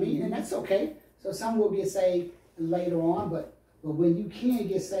 You know what I mean? And that's okay. So some will get saved later on, but when you can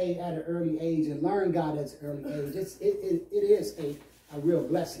get saved at an early age and learn God at an early age, it is a real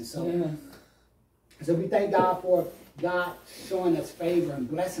blessing. So. Yeah. So we thank God for God showing us favor and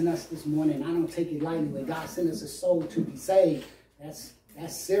blessing us this morning. I don't take it lightly. When God sent us a soul to be saved, that's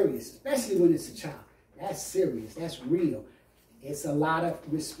serious, especially when it's a child. That's serious. That's real. It's a lot of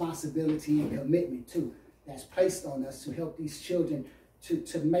responsibility and commitment, too, that's placed on us to help these children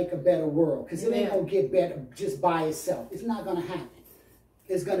to make a better world. Because it ain't going to get better just by itself. It's not going to happen.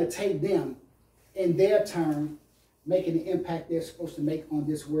 It's going to take them, in their turn, making the impact they're supposed to make on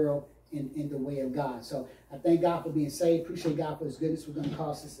this world in the way of God. So I thank God for being saved. Appreciate God for his goodness. We're going to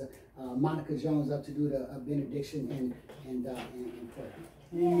call Sister Monica Jones up to do the benediction and prayer.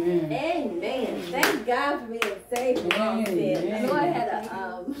 Amen. Amen. Thank God for being saved from all sin. The Lord had a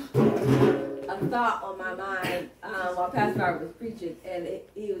thought on my mind while Pastor Robert was preaching, and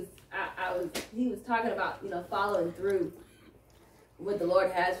he was talking about, you know, following through what the Lord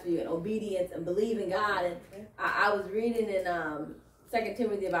has for you and obedience and believing God. And I was reading in 2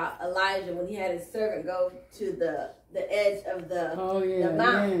 Timothy about Elijah when he had his servant go to the edge of the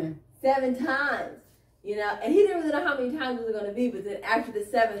mount 7 times, you know, and he didn't really know how many times it was going to be, but then after the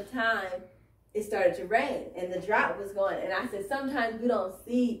 7th time, it started to rain and the drought was going. And I said, sometimes we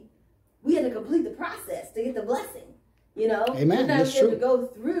have to complete the process to get the blessing, you know. Amen. Sometimes you have to go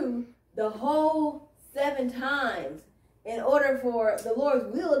through the whole 7 times in order for the Lord's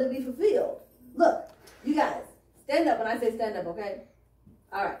will to be fulfilled. Look, you guys, stand up when I say stand up, okay?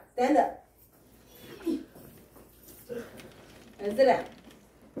 All right, stand up. And sit down.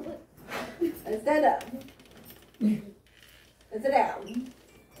 And stand up. And sit down.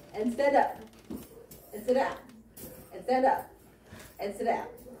 And stand up. And sit down. And stand up. And sit down.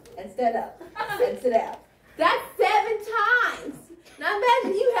 And stand up. And sit down. That's 7 times. Now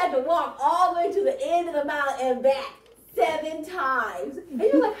imagine you had to walk all the way to the end of the mountain and back 7 times. And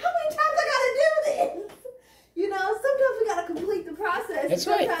you're like, how many times I gotta do this? You know, sometimes we gotta complete the process. That's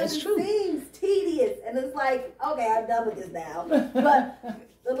right. That's true. Sometimes it seems tedious, and it's like, okay, I'm done with this now. But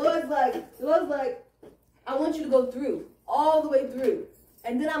the Lord's like, I want you to go through, all the way through,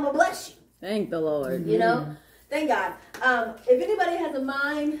 and then I'm gonna bless you. Thank the Lord. You know, thank God. If anybody has a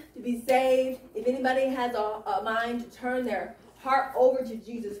mind to be saved, if anybody has a mind to turn their heart over to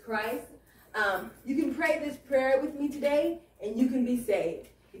Jesus Christ, you can pray this prayer with me today, and you can be saved.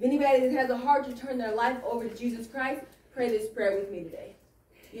 If anybody that has a heart to turn their life over to Jesus Christ, pray this prayer with me today.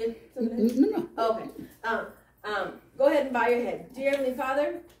 You have something? No. Okay. Go ahead and bow your head. Dear Heavenly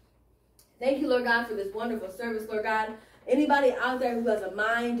Father, thank you, Lord God, for this wonderful service, Lord God. Anybody out there who has a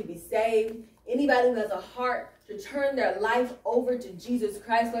mind to be saved, anybody who has a heart to turn their life over to Jesus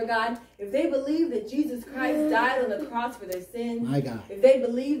Christ, Lord God, if they believe that Jesus Christ died on the cross for their sins, My God. if they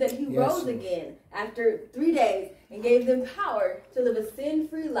believe that he rose Lord. again after 3 days and gave them power to live a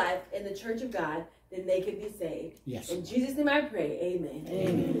sin-free life in the church of God, then they could be saved. Yes. In Jesus' name I pray, amen.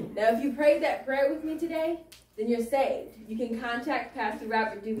 Amen. Now, if you prayed that prayer with me today, then you're saved. You can contact Pastor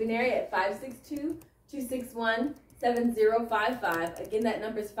Robert Duvernay at 562-261-7055. Again, that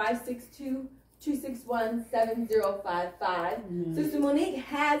number is 562-261-7055. Sister Monique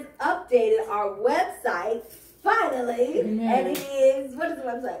has updated our website, finally. Amen. And it is, what is the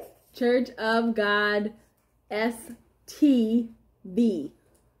website? Church of God STV.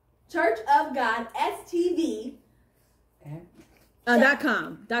 Church of God STV.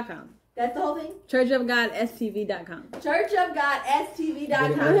 .com. That's the whole thing? Church of God STV.com. Church of God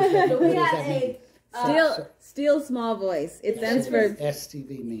STV.com. So we What does got that mean? Still small voice. It stands for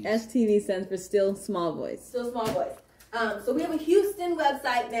STV means. STV stands for still small voice. Still small voice. So we have a Houston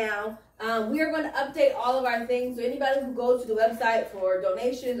website now. We are going to update all of our things. So anybody who goes to the website for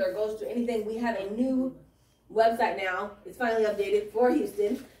donations or goes to anything, we have a new website now. It's finally updated for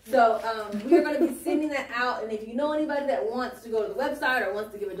Houston. So we are going to be sending that out. And if you know anybody that wants to go to the website or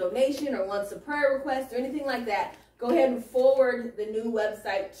wants to give a donation or wants a prayer request or anything like that, go ahead and forward the new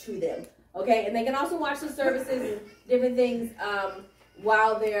website to them. Okay, and they can also watch the services and different things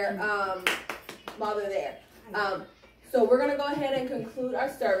while they're there. So we're going to go ahead and conclude our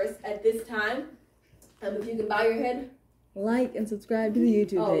service at this time. If you can bow your head. Like and subscribe to the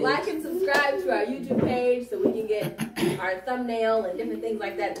YouTube page. Like and subscribe to our YouTube page so we can get our thumbnail and different things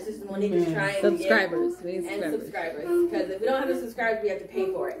like that. This is Monique is trying to get. Subscribers. We need And subscribers. Because if we don't have the subscribers, we have to pay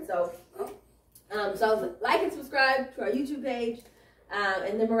for it. So like and subscribe to our YouTube page.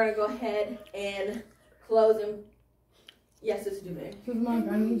 And then we're going to go ahead and close and yes, Sister Duvernay. Sister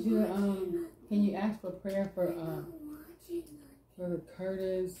Monica, I need you to, can you ask for prayer for Brother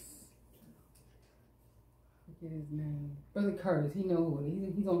Curtis? I forget his name. Brother Curtis, he know who it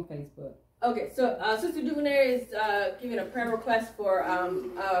is. He's on Facebook. Okay, so Sister Duvernay is giving a prayer request for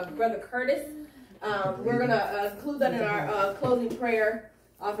Brother Curtis. We're going to include that in our closing prayer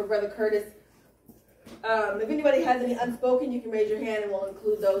for Brother Curtis. If anybody has any unspoken, you can raise your hand and we'll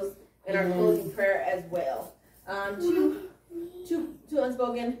include those in our closing prayer as well. Two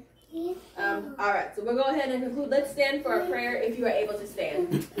unspoken. All right, so we'll go ahead and conclude. Let's stand for our prayer if you are able to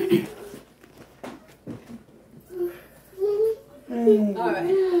stand. All right.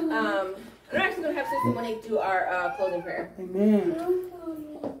 I'm actually going to have Sister Monique do our closing prayer. Amen.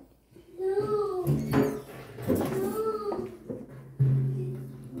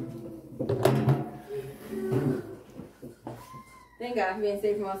 Thank God for being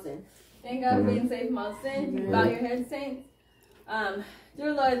saved from all sin. Thank God for being saved from all sin. You bow your head, saints.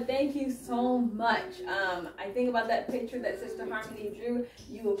 Dear Lord, thank you so much. I think about that picture that Sister Harmony drew.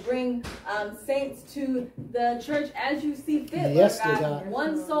 You will bring saints to the church as you see fit, Yes, Lord God. God.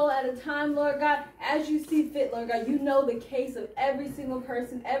 One soul at a time, Lord God, as you see fit, Lord God. You know the case of every single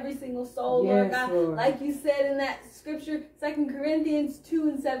person, every single soul, Lord Yes, God. Lord. Like you said in that scripture, 2 Corinthians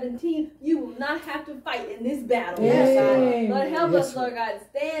 2:17, you will not have to fight in this battle, Yes, Lord Lord. God. Lord, help Yes, us, Lord God.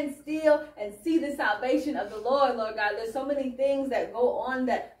 Stand still and see the salvation of the Lord, Lord God. There's so many things that go on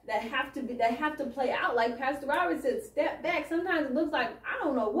that have to play out. Like Pastor Robert said, step back. Sometimes it looks like I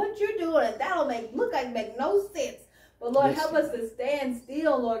don't know what you're doing, and that'll make no sense. But Lord, Yes, help us to stand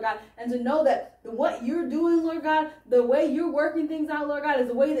still, Lord God, and to know that what you're doing, Lord God, the way you're working things out, Lord God, is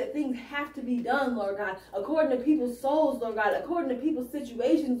the way that things have to be done, Lord God, according to people's souls, Lord God, according to people's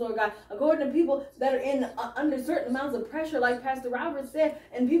situations, Lord God, according to people that are in under certain amounts of pressure, like Pastor Robert said,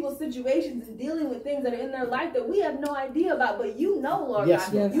 and people's situations and dealing with things that are in their life that we have no idea about, but you know, Lord Yes,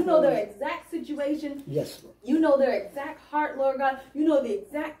 God, Lord. you know their exact situation. Yes, Lord. You know their exact heart, Lord God. You know the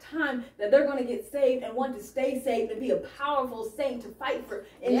exact time that they're going to get saved and want to stay saved and be a powerful saint to fight for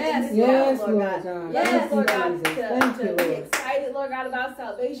in this Yes, battle, Lord God. God. Yes, Lord God. Jesus. To Thank you, be Lord. excited, Lord God, about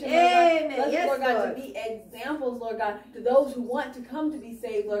salvation, Lord Amen. God. Bless, Yes, Lord God, Lord. to be examples, Lord God, to those who want to come to be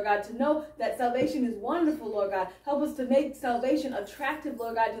saved, Lord God, to know that salvation is wonderful, Lord God. Help us to make salvation attractive,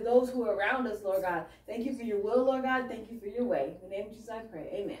 Lord God, to those who are around us, Lord God. Thank you for your will, Lord God. Thank you for your way. In the name of Jesus, I pray.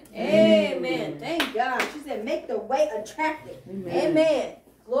 Amen. Amen. Thank God. She said, make the way attractive. Amen.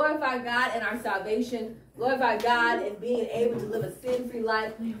 Glorify God in our salvation. Glorify God in being able to live a sin-free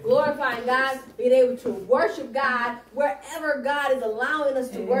life. Glorifying God, being able to worship God wherever God is allowing us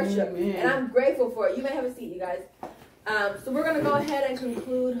to worship. Amen. And I'm grateful for it. You may have a seat, you guys. So we're going to go ahead and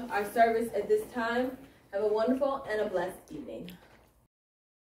conclude our service at this time. Have a wonderful and a blessed evening.